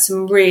 we've had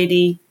some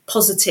really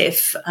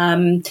positive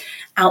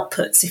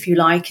outputs, if you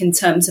like, in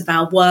terms of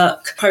our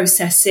work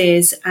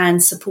processes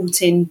and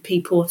supporting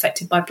people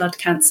affected by blood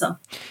cancer.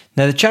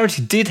 Now, the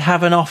charity did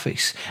have an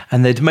office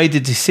and they'd made a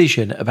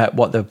decision about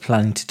what they were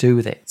planning to do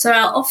with it. So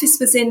our office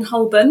was in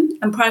Holborn,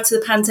 and prior to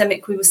the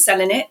pandemic, we were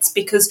selling it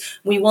because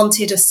we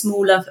wanted a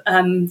smaller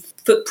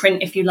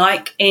footprint, if you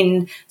like,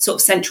 in sort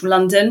of central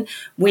London.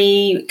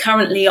 We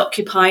currently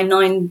occupy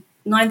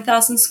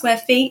 9,000 square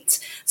feet.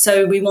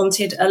 So we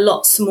wanted a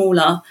lot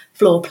smaller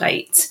floor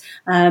plate,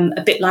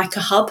 a bit like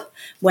a hub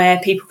where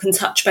people can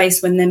touch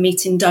base when they're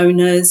meeting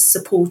donors,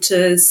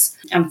 supporters,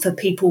 and for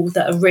people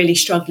that are really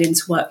struggling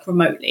to work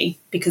remotely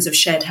because of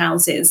shared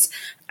houses,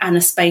 and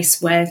a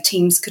space where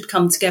teams could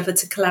come together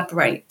to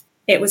collaborate.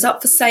 It was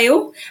up for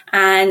sale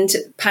and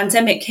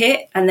pandemic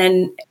hit, and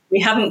then we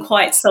haven't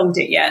quite sold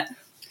it yet.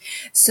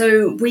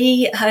 So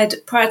we had,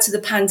 prior to the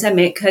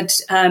pandemic,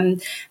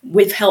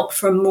 with help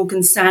from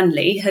Morgan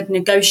Stanley, had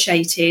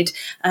negotiated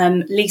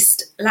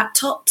leased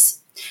laptops.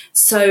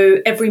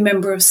 So every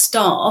member of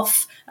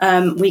staff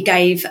we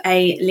gave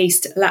a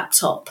leased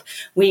laptop.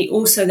 We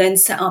also then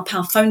set up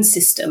our phone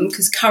system,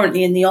 because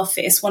currently in the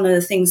office, one of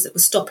the things that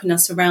was stopping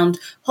us around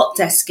hot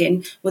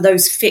desking were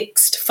those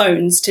fixed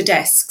phones to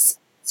desks.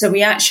 So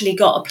we actually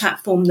got a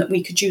platform that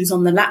we could use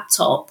on the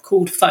laptop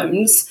called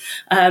Phones,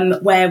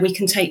 where we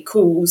can take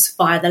calls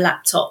via the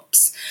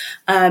laptops.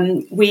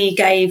 We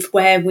gave,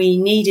 where we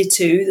needed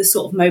to, the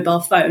sort of mobile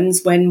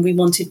phones when we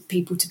wanted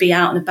people to be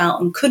out and about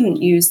and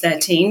couldn't use their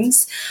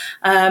Teams.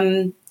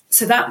 So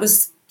that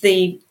was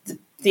the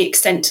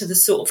extent to the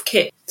sort of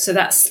kit.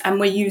 And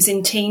we're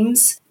using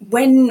Teams.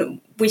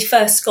 When we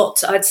first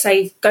got, I'd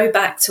say, go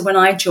back to when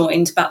I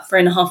joined about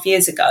 3.5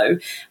 years ago,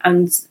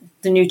 and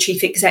the new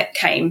chief exec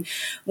came,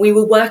 we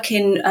were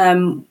working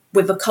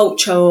with a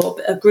culture or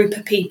a group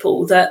of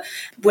people that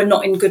were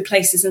not in good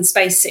places and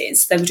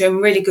spaces. They were doing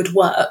really good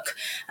work.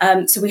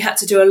 So we had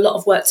to do a lot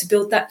of work to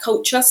build that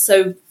culture.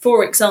 So,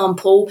 for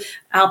example,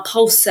 our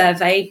Pulse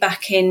survey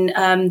back in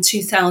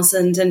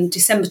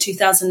December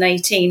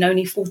 2018,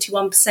 only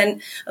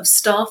 41% of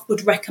staff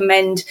would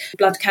recommend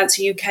Blood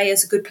Cancer UK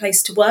as a good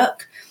place to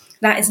work.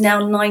 That is now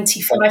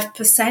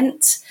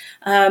 95%.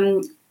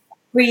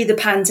 Pre the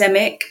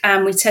pandemic,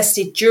 and we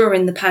tested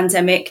during the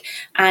pandemic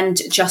and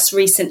just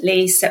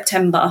recently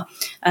September,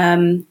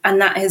 and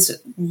that has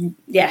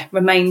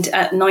remained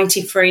at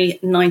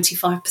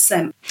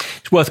 93-95%.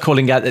 It's worth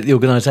calling out that the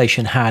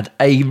organisation had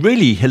a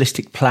really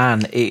holistic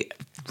plan. It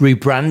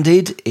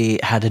rebranded,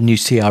 it had a new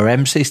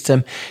CRM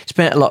system,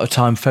 spent a lot of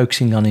time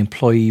focusing on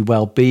employee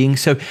well-being,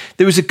 so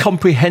there was a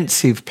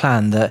comprehensive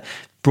plan that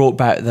brought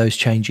about those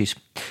changes.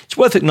 It's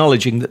worth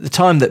acknowledging that the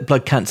time that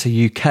Blood Cancer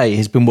UK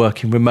has been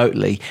working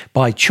remotely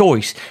by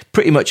choice,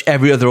 pretty much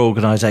every other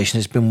organisation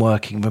has been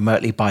working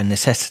remotely by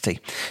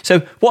necessity. So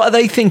what are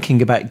they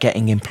thinking about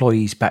getting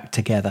employees back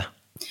together?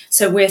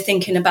 So we're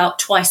thinking about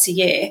twice a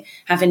year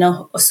having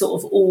a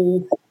sort of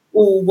all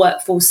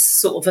workforce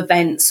sort of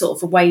event, sort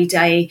of away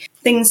day.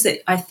 Things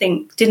that I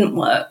think didn't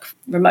work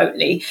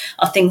remotely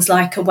are things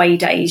like away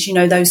days,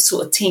 those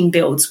sort of team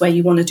builds where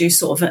you want to do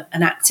sort of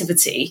an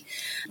activity.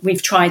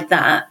 We've tried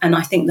that, and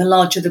I think the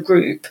larger the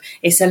group,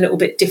 it's a little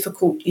bit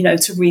difficult,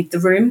 to read the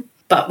room.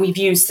 But we've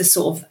used the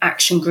sort of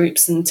action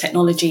groups and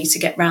technology to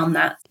get around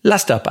that.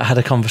 Last up, I had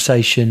a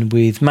conversation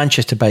with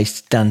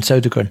Manchester-based Dan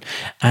Sodergren,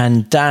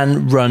 and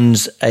Dan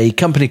runs a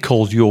company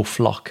called Your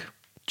Flock.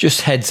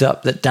 Just heads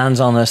up that Dan's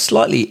on a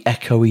slightly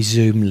echoey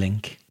Zoom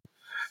link.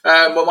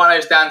 Well, my name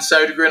is Dan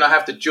Sodergren. I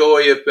have the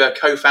joy of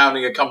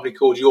co-founding a company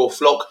called Your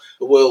Flock,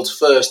 the world's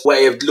first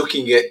way of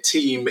looking at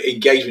team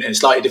engagement in a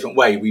slightly different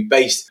way. We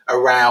base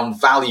around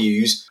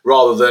values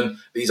rather than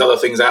these other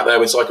things out there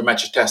with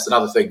psychometric tests and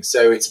other things.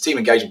 So it's a team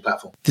engagement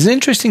platform. There's an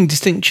interesting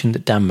distinction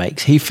that Dan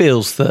makes. He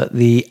feels that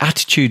the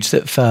attitudes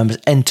that firms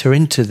enter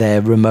into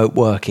their remote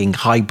working,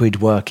 hybrid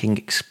working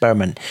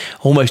experiment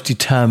almost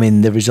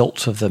determine the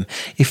results of them.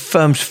 If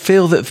firms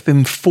feel that they've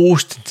been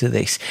forced into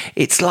this,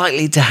 it's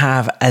likely to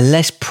have a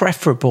less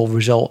preferable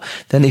result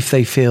than if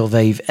they feel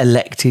they've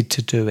elected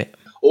to do it.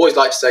 Always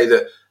like to say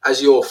that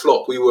as Your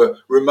Flock, we were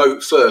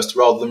remote first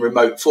rather than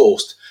remote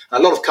forced.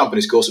 And a lot of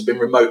companies, of course, have been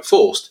remote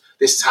forced.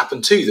 This has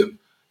happened to them.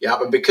 Yeah,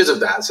 and because of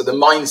that, so the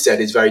mindset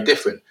is very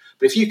different.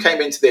 But if you came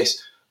into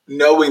this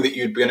knowing that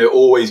you'd be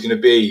always going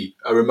to be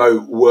a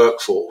remote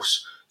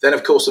workforce, then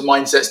of course the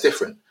mindset's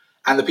different.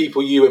 And the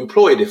people you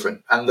employ are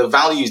different. And the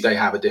values they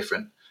have are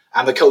different.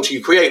 And the culture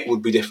you create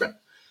would be different.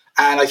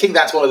 And I think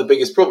that's one of the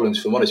biggest problems,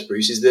 if I'm honest,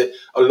 Bruce, is that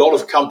a lot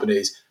of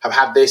companies have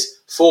had this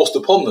forced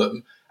upon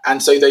them.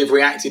 And so they've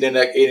reacted in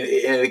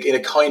a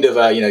kind of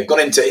gone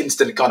into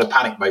instant kind of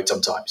panic mode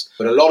sometimes.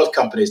 But a lot of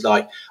companies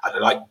like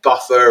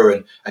Buffer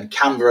and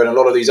Canva and a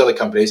lot of these other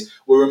companies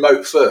were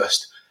remote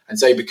first. And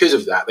so because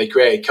of that, they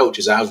created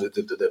cultures out of it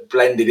that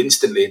blended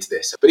instantly into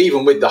this. But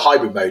even with the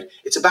hybrid mode,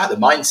 it's about the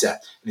mindset.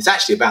 And it's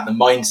actually about the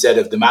mindset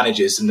of the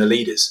managers and the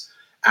leaders.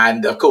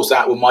 And of course,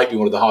 that might be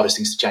one of the hardest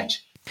things to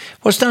change.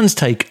 What's Dan's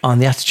take on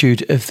the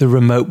attitude of the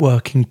remote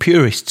working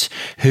purists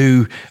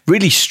who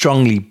really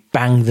strongly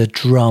bang the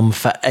drum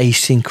for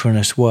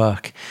asynchronous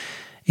work?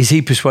 Is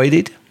he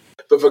persuaded?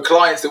 But for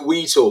clients that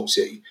we talk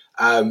to,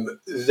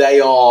 they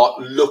are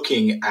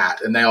looking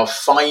at and they are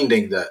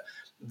finding that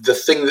the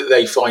thing that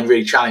they find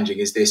really challenging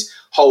is this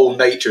whole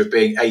nature of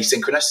being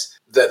asynchronous,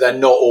 that they're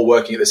not all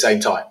working at the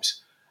same times.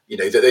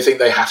 That they think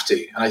they have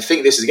to. And I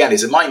think this, again,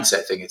 is a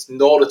mindset thing. It's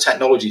not a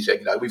technology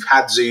thing. We've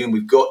had Zoom,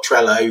 we've got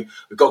Trello,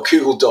 we've got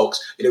Google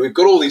Docs. We've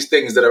got all these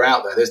things that are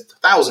out there. There's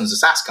thousands of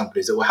SaaS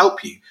companies that will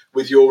help you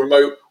with your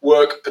remote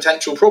work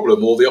potential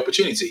problem or the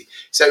opportunity.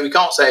 So we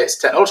can't say it's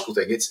a technological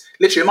thing. It's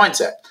literally a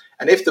mindset.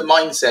 And if the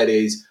mindset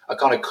is a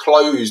kind of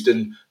closed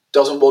and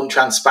doesn't want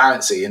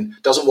transparency and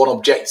doesn't want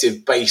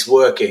objective-based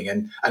working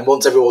and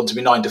wants everyone to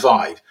be 9 to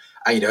 5,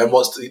 and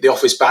wants the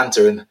office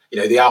banter and,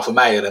 the alpha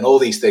male and all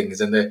these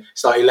things and the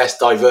slightly less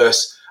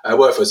diverse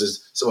workforce,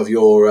 as some of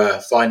your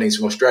findings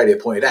from Australia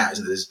pointed out,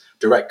 isn't there? There's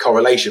direct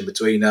correlation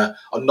between a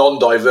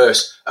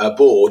non-diverse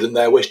board and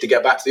their wish to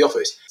get back to the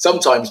office.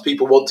 Sometimes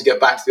people want to get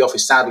back to the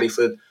office, sadly,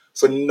 for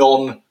for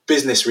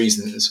non-business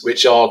reasons,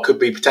 which could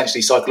be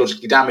potentially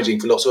psychologically damaging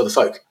for lots of other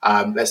folk.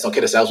 Let's not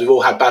kid ourselves. We've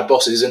all had bad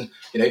bosses, and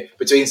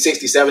between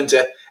 67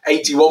 to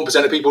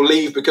 81% of people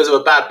leave because of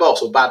a bad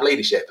boss or bad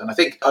leadership. And I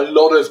think a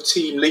lot of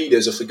team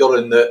leaders have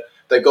forgotten that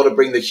they've got to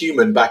bring the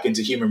human back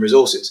into human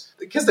resources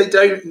because they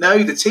don't know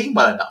the team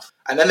well enough.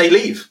 And then they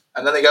leave.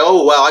 And then they go,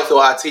 oh, well, I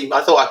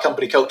thought our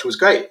company culture was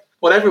great.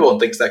 Well, everyone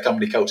thinks their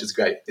company culture is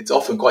great. It's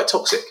often quite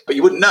toxic, but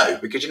you wouldn't know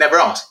because you never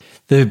ask.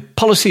 The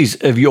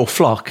policies of your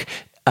flock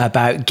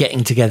about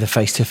getting together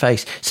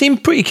face-to-face seem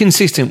pretty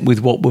consistent with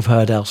what we've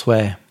heard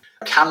elsewhere.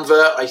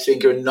 Canva, I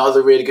think, are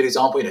another really good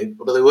example.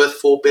 What are they worth?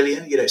 4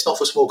 billion. It's not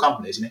for small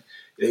companies. And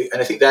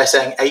I think they're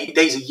saying 8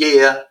 days a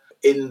year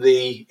in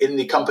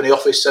the company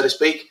office, so to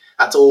speak.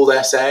 That's all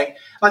they're saying.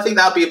 And I think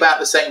that'll be about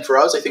the same for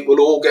us. I think we'll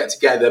all get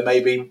together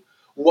maybe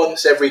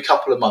once every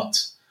couple of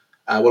months.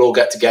 We'll all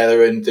get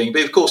together and think.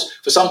 But of course,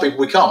 for some people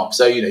we can't.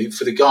 So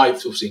for the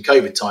guys, obviously in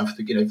COVID time, for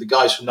the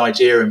guys from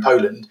Nigeria and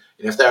Poland,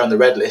 if they're on the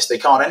red list, they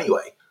can't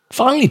anyway.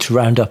 Finally, to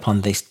round up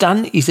on this,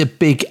 Dan is a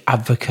big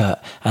advocate,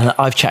 and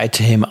I've chatted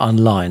to him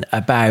online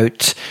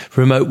about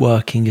remote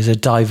working as a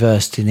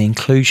diversity and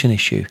inclusion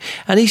issue.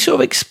 And he sort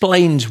of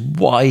explains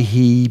why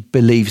he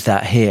believes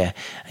that here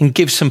and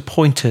gives some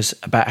pointers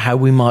about how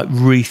we might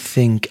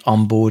rethink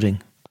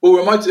onboarding. Well,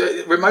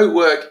 remote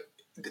work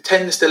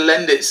tends to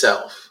lend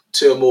itself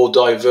to a more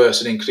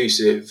diverse and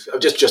inclusive,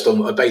 just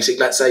on a basic,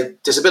 let's say,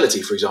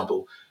 disability, for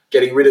example.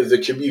 Getting rid of the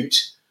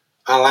commute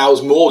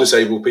allows more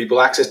disabled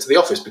people access to the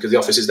office because the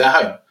office is their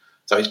home.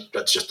 So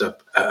that's just a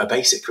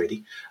basic,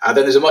 really. And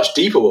then there's a much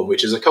deeper one,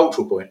 which is a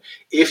cultural point.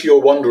 If you're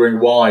wondering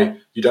why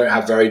you don't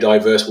have very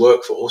diverse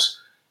workforce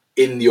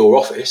in your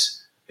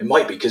office, it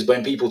might be because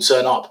when people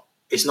turn up,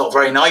 it's not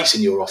very nice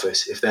in your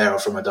office if they are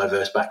from a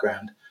diverse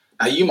background.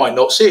 Now, you might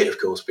not see it, of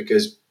course,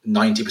 because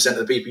 90% of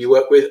the people you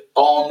work with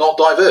are not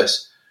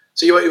diverse.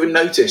 So you won't even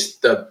notice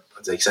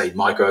as they say,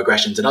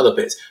 microaggressions and other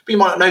bits. But you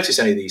might not notice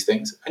any of these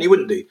things, and you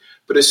wouldn't do.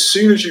 But as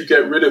soon as you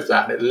get rid of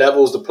that and it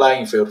levels the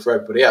playing field for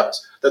everybody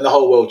else, then the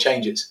whole world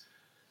changes.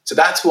 So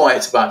that's why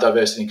it's about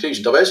diversity and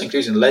inclusion. Diversity and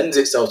inclusion lends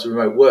itself to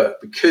remote work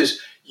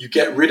because you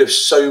get rid of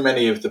so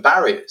many of the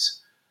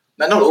barriers.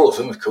 Now, not all of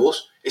them, of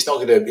course. It's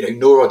not going to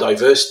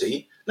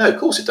neurodiversity. No, of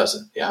course it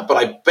doesn't. Yeah, but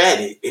I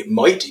bet it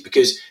might do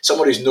because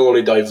someone who's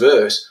neurally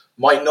diverse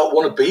might not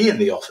want to be in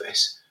the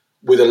office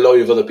with a load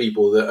of other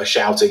people that are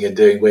shouting and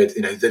doing weird,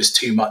 that is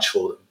too much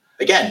for them.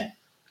 Again,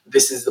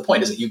 this is the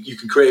point, isn't it? You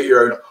can create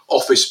your own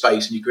office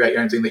space and you create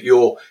your own thing that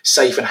you're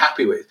safe and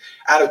happy with.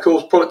 And of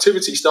course,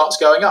 productivity starts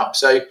going up.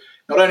 So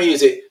not only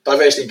is it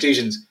diversity and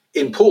inclusion's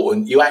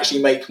important, you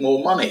actually make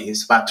more money.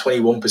 It's about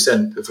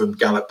 21% from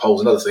Gallup polls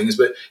and other things.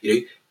 But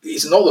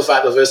it's not the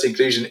fact that diversity and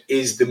inclusion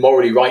is the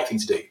morally right thing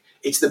to do.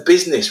 It's the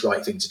business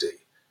right thing to do.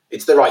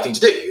 It's the right thing to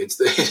do.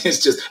 It's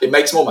just, it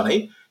makes more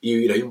money.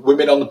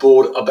 Women on the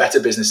board are better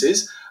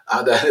businesses.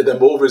 They're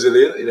more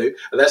resilient,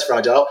 less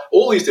fragile,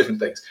 all these different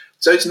things.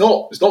 So it's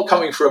not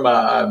coming from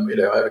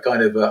a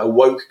kind of a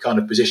woke kind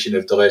of position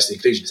of diversity and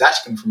inclusion. It's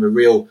actually coming from a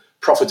real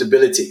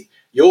profitability.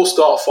 You'll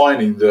start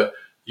finding that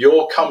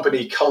your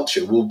company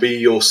culture will be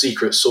your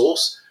secret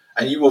sauce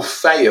and you will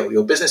fail.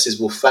 Your businesses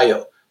will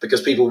fail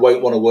because people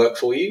won't want to work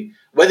for you,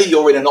 whether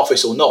you're in an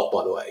office or not,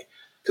 by the way.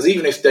 Because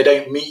even if they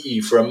don't meet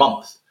you for a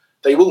month,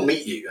 they will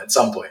meet you at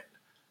some point.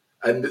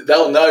 And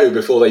they'll know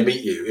before they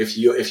meet you if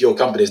your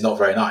company is not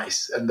very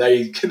nice, and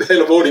they'll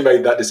have already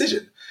made that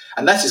decision.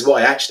 And that is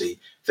why actually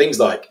things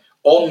like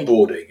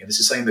onboarding, and this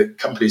is something that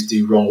companies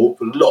do wrong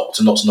lots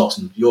and lots and lots,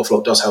 and your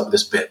flock does help with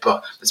this a bit,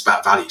 but it's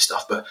about value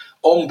stuff. But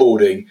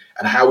onboarding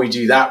and how we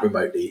do that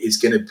remotely is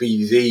going to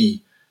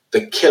be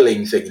the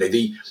killing thing.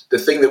 The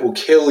thing that will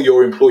kill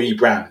your employee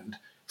brand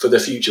for the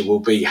future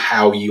will be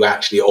how you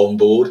actually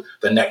onboard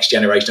the next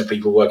generation of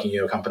people working in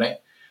your company.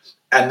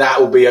 And that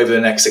will be over the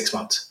next 6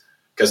 months.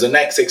 Because the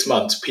next 6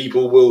 months,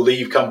 people will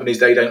leave companies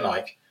they don't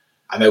like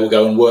and they will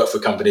go and work for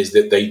companies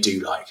that they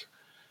do like.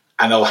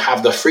 And they'll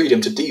have the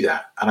freedom to do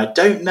that. And I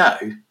don't know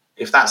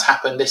if that's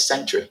happened this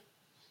century.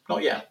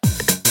 Not yet.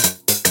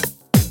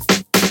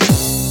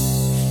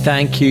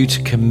 Thank you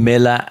to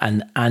Camilla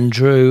and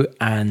Andrew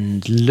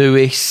and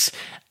Lewis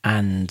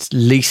and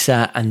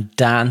Lisa and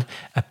Dan.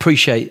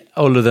 Appreciate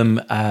all of them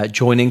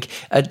joining.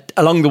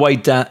 Along the way,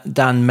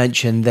 Dan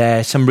mentioned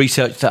there some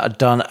research that I'd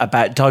done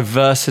about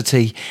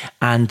diversity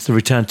and the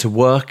return to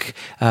work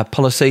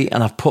policy,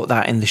 and I've put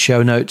that in the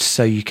show notes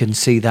so you can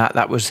see that.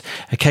 That was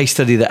a case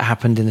study that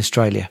happened in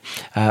Australia,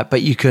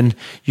 but you can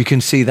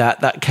see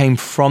that came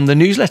from the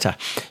newsletter.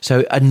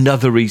 So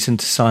another reason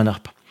to sign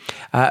up.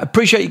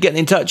 Appreciate you getting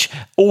in touch.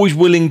 Always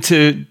willing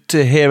to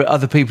hear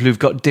other people who've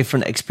got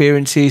different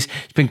experiences.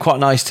 It's been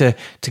quite nice to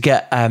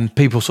get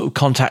people sort of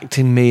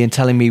contacting me and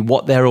telling me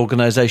what their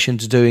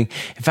organisations are doing.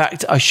 In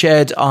fact, I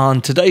shared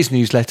on today's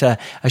newsletter,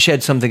 I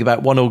shared something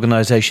about one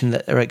organisation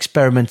that are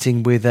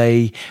experimenting with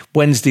a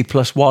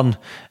Wednesday+1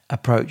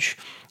 approach.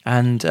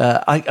 And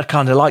I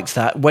kind of liked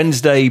that.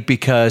 Wednesday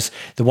because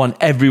they want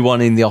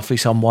everyone in the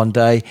office on one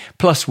day,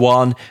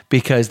 +1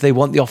 because they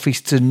want the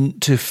office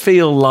to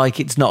feel like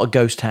it's not a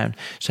ghost town.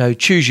 So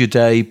choose your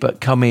day,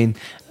 but come in.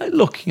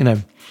 Look,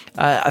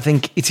 I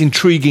think it's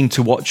intriguing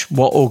to watch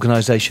what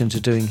organisations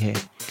are doing here.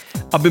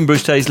 I've been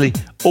Bruce Daisley.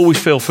 Always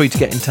feel free to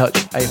get in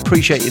touch. I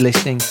appreciate you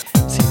listening.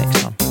 See you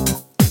next time.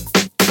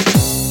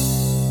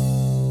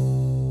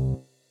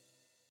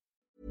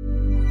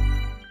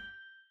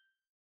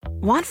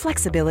 Want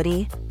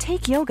flexibility?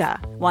 Take yoga.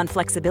 Want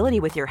flexibility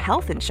with your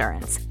health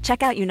insurance?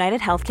 Check out United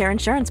Healthcare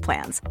Insurance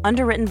Plans.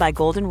 Underwritten by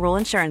Golden Rule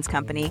Insurance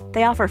Company,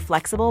 they offer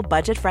flexible,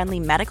 budget-friendly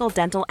medical,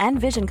 dental, and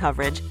vision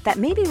coverage that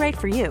may be right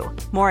for you.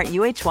 More at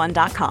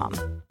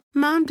uh1.com.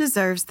 Mom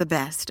deserves the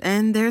best,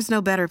 and there's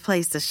no better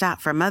place to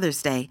shop for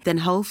Mother's Day than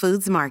Whole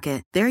Foods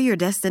Market. They're your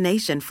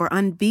destination for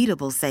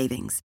unbeatable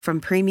savings, from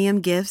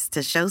premium gifts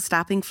to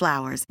show-stopping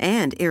flowers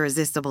and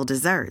irresistible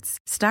desserts.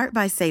 Start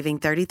by saving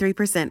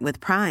 33% with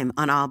Prime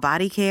on all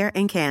body care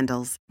and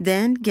candles.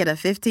 Then get a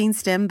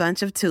 15-stem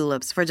bunch of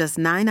tulips for just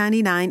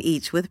 $9.99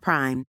 each with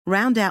Prime.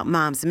 Round out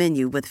Mom's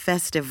menu with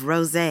festive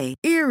rosé,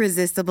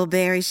 irresistible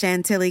berry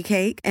chantilly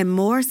cake, and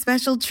more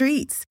special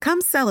treats.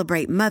 Come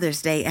celebrate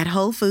Mother's Day at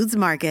Whole Foods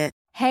Market.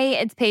 Hey,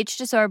 it's Paige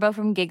DeSorbo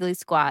from Giggly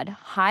Squad.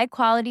 High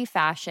quality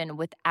fashion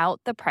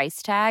without the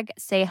price tag.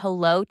 Say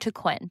hello to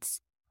Quince.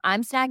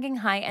 I'm snagging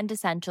high-end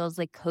essentials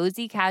like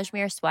cozy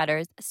cashmere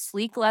sweaters,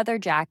 sleek leather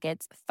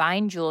jackets,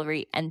 fine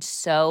jewelry, and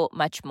so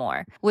much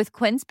more. With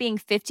Quince being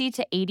 50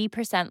 to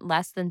 80%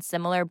 less than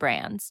similar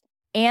brands.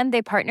 And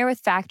they partner with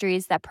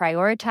factories that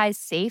prioritize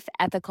safe,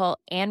 ethical,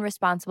 and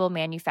responsible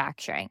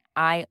manufacturing.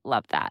 I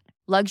love that.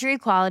 Luxury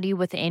quality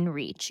within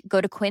reach.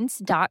 Go to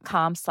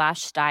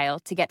quince.com/style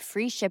to get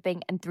free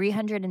shipping and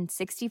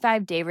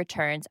 365-day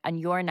returns on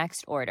your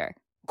next order.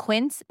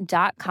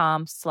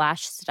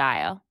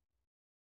 Quince.com/style.